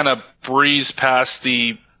 just to kind of breeze past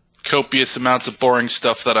the copious amounts of boring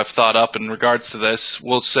stuff that I've thought up in regards to this,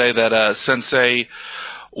 we'll say that Sensei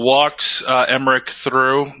walks Emmerich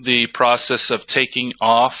through the process of taking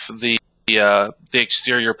off the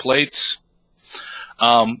exterior plates.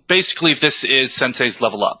 Basically, this is Sensei's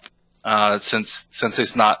level up. Since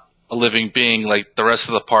Sensei's not a living being like the rest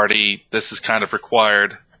of the party, this is kind of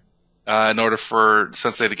required in order for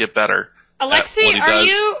Sensei to get better. Alexei,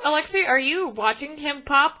 are you watching him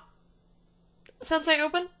pop Sensei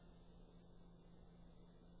open?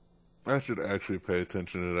 I should actually pay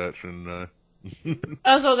attention to that, shouldn't I?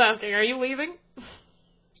 That's what I was asking. Are you leaving?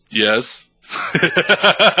 Yes.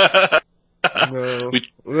 No.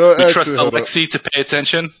 We Actually, trust hold Alexei to pay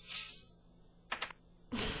attention.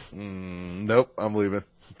 Nope, I'm leaving.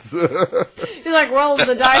 He's like rolling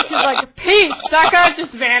the dice. He's like, "Peace, sucker!"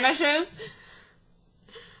 Just vanishes.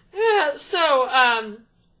 Yeah. So,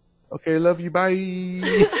 Okay, love you, bye.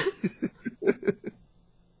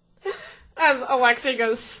 as Alexei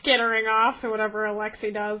goes skittering off to whatever Alexei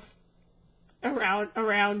does around the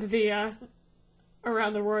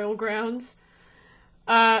royal grounds.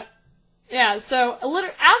 Yeah, so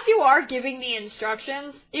as you are giving the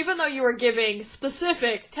instructions, even though you are giving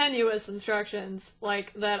specific, tenuous instructions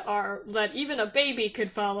like that even a baby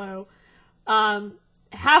could follow,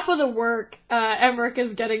 half of the work Emmerich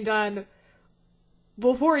is getting done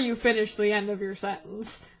before you finish the end of your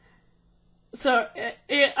sentence. So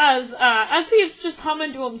as he's just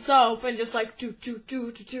humming to himself and just like do do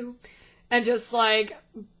do do do, and just like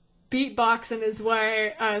beatboxing his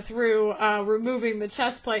way through removing the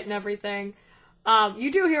chest plate and everything,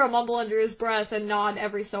 you do hear a mumble under his breath and nod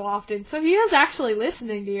every so often. So he is actually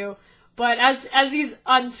listening to you. But as he's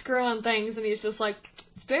unscrewing things and he's just like,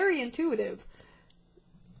 it's very intuitive.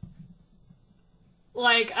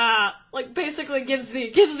 Like basically gives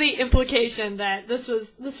the implication that this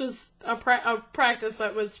was a practice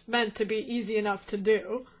that was meant to be easy enough to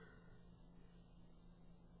do.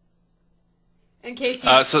 In case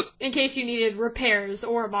you needed repairs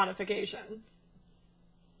or modification.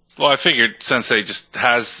 Well, I figured Sensei just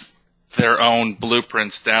has their own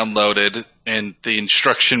blueprints downloaded in the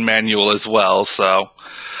instruction manual as well, so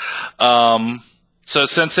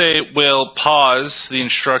Sensei will pause the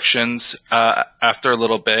instructions after a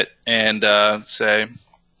little bit and say,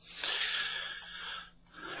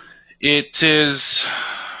 "It is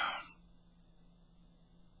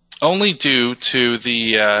only due to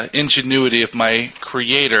the ingenuity of my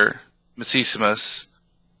creator, Maximus,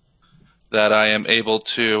 that I am able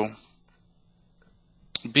to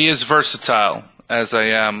be as versatile as I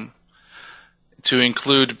am, to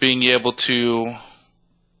include being able to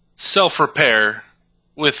self-repair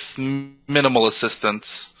with minimal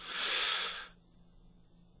assistance.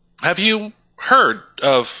 Have you heard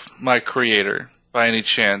of my creator by any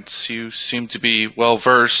chance? You seem to be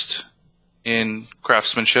well-versed in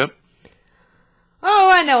craftsmanship." Oh,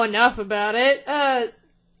 I know enough about it. At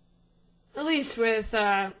least with,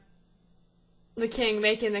 the king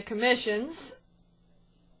making the commissions.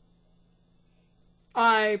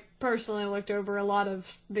 I personally looked over a lot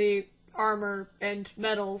of the armor and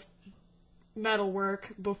metal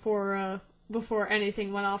work before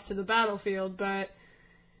anything went off to the battlefield, but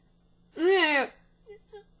yeah,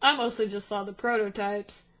 I mostly just saw the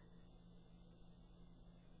prototypes.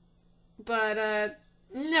 But,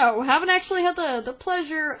 no, haven't actually had the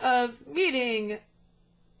pleasure of meeting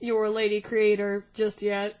your lady creator just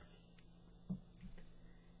yet.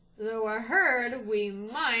 Though I heard we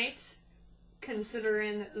might,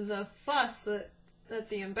 considering the fuss that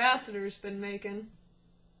the ambassador's been making.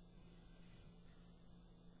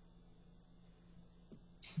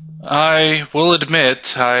 I will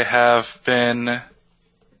admit I have been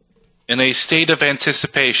in a state of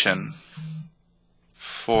anticipation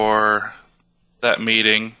for that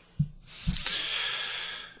meeting.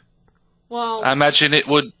 Well, I imagine it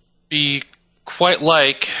would be quite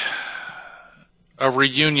like a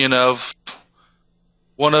reunion of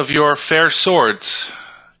one of your fair swords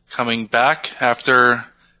coming back after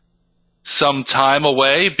some time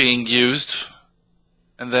away being used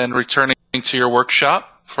and then returning to your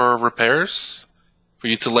workshop for repairs, for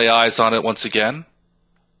you to lay eyes on it once again.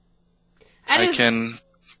 and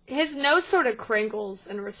his nose sort of crinkles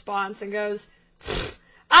in response and goes,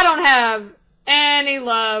 "I don't have any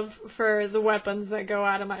love for the weapons that go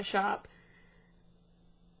out of my shop.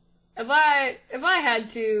 If I had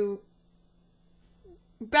to,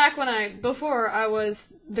 before I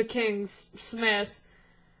was the king's smith,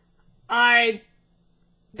 I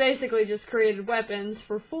basically just created weapons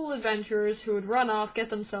for fool adventurers who would run off, get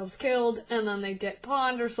themselves killed, and then they'd get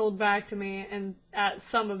pawned or sold back to me and at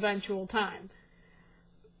some eventual time.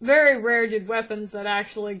 Very rare did weapons that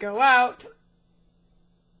actually go out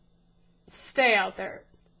stay out there.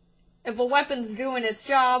 If a weapon's doing its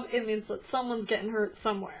job, it means that someone's getting hurt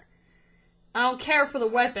somewhere. I don't care for the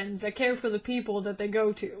weapons, I care for the people that they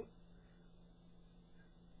go to.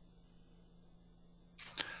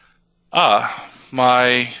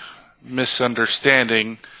 My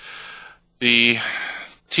misunderstanding. The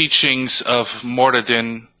teachings of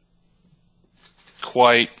Mortadin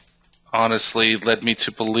quite honestly led me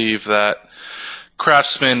to believe that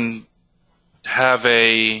craftsmen have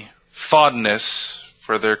a fondness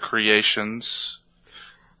for their creations.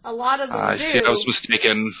 A lot of them do. I see I was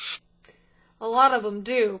mistaken. A lot of them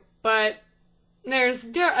do, but there's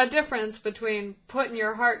a difference between putting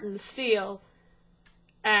your heart in the steel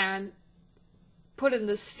and putting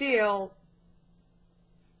the steel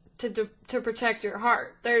to protect your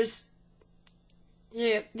heart. There's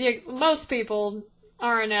most people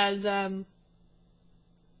aren't as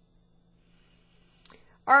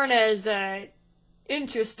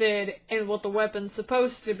interested in what the weapon's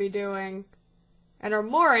supposed to be doing, and are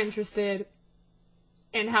more interested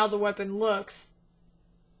in how the weapon looks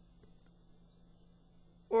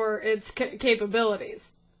or its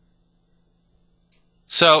capabilities.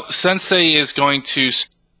 So, Sensei is going to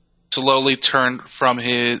slowly turn from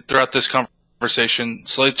throughout this conversation,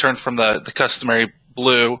 slowly turn from the customary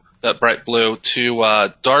blue, that bright blue,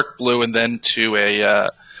 to dark blue, and then to a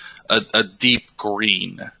deep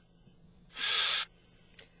green.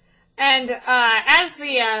 And as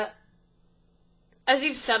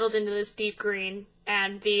you've settled into this deep green,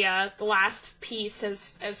 and the last piece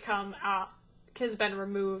has been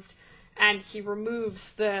removed, and he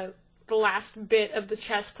removes the last bit of the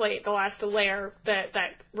chest plate, the last layer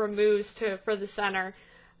that removes for the center.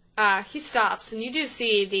 He stops, and you do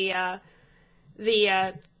see the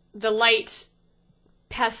light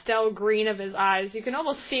pastel green of his eyes. You can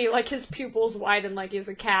almost see like his pupils widen like he's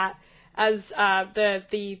a cat as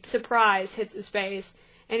the surprise hits his face,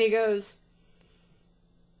 and he goes,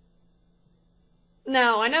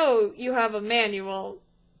 "Now, I know you have a manual,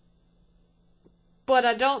 but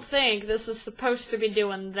I don't think this is supposed to be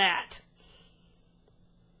doing that."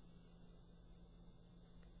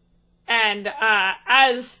 And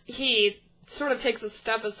as he sort of takes a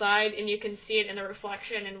step aside, and you can see it in the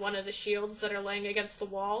reflection in one of the shields that are laying against the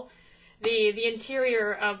wall, the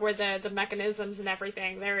interior of where the mechanisms and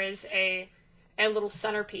everything, there is a little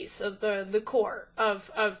centerpiece of the core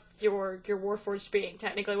of your Warforged being,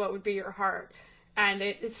 technically what would be your heart. And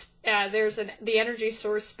it's there's the energy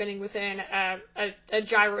source spinning within a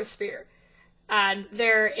gyrosphere, and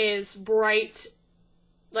there is bright,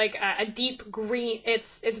 like a deep green.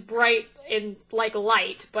 It's bright in like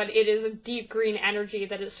light, but it is a deep green energy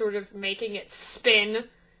that is sort of making it spin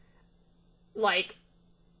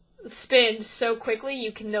so quickly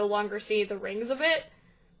you can no longer see the rings of it,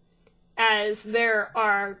 as there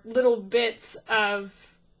are little bits of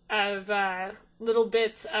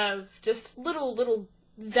just little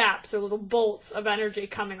zaps or little bolts of energy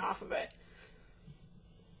coming off of it.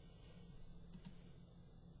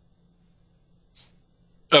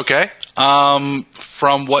 Okay.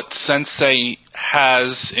 From what Sensei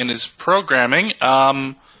has in his programming,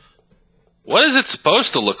 what is it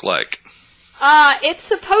supposed to look like? It's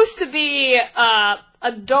supposed to be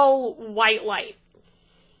a dull white light.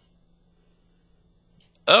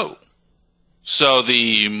 Oh. So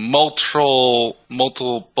the multiple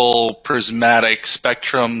prismatic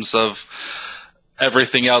spectrums of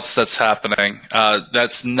everything else that's happening,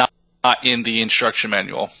 that's not in the instruction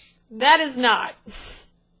manual. That is not.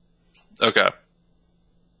 Okay.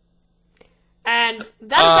 And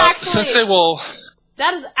that is actually...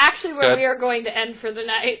 That is actually where we are going to end for the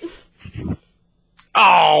night.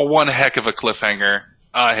 Oh, one heck of a cliffhanger.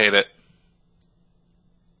 I hate it.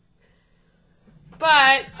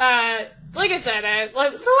 But, like I said, the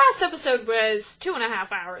last episode was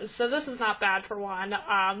 2.5 hours, so this is not bad for one.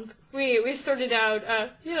 We started out,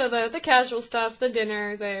 the casual stuff, the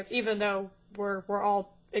dinner, even though we're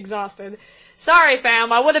all exhausted. Sorry,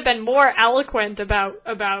 fam, I would have been more eloquent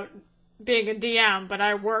about being a DM, but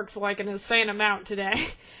I worked like an insane amount today.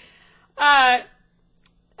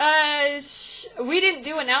 We didn't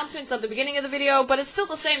do announcements at the beginning of the video, but it's still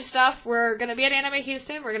the same stuff. We're gonna be at Anime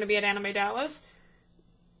Houston, we're gonna be at Anime Dallas.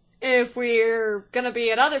 If we're gonna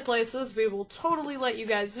be at other places, we will totally let you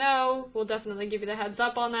guys know. We'll definitely give you the heads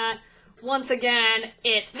up on that. Once again,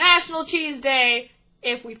 it's National Cheese Day.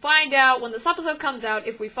 If we find out, when this episode comes out,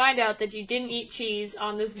 if we find out that you didn't eat cheese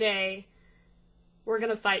on this day, we're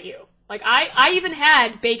gonna fight you. Like, I even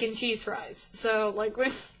had bacon cheese fries. So, like,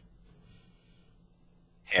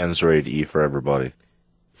 Hands ready to eat for everybody.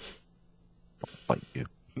 I'll fight you.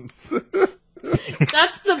 That's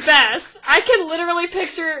the best. I can literally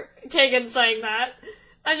picture Tegan saying that.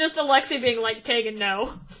 And just Alexi being like, Tegan,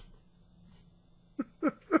 no.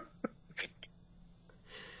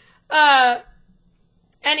 Anywho,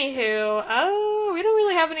 we don't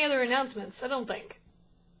really have any other announcements, I don't think.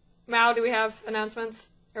 Mao, do we have announcements?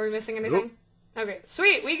 Are we missing anything? Nope. Okay,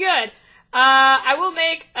 sweet, we good.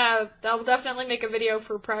 I'll definitely make a video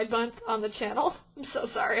for Pride Month on the channel. I'm so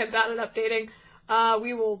sorry, I'm bad at updating.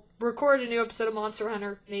 We will record a new episode of Monster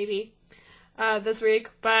Hunter, maybe, this week.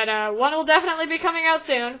 But, one will definitely be coming out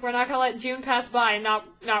soon. We're not gonna let June pass by and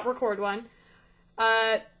not record one.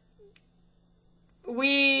 It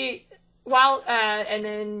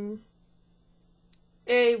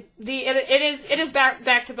is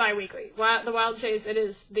back to bi-weekly. The Wild Chase, it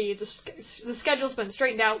is, the schedule's been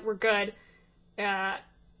straightened out, we're good. I'm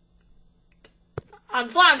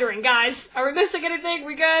floundering, guys. Are we missing anything?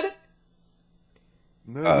 We good?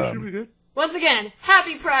 No, we should be good. Once again,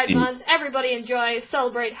 happy Pride Month. Everybody enjoy,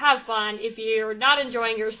 celebrate, have fun. If you're not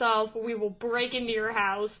enjoying yourself, we will break into your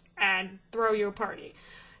house and throw you a party.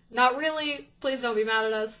 Not really. Please don't be mad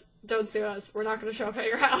at us. Don't sue us. We're not going to show up at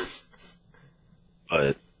your house.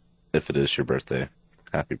 But if it is your birthday,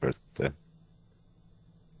 happy birthday.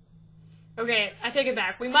 Okay, I take it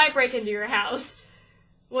back. We might break into your house.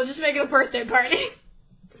 We'll just make it a birthday party.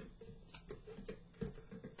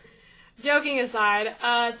 Joking aside,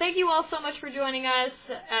 thank you all so much for joining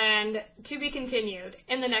us, and to be continued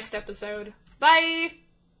in the next episode. Bye!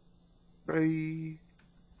 Bye.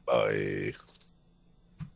 Bye.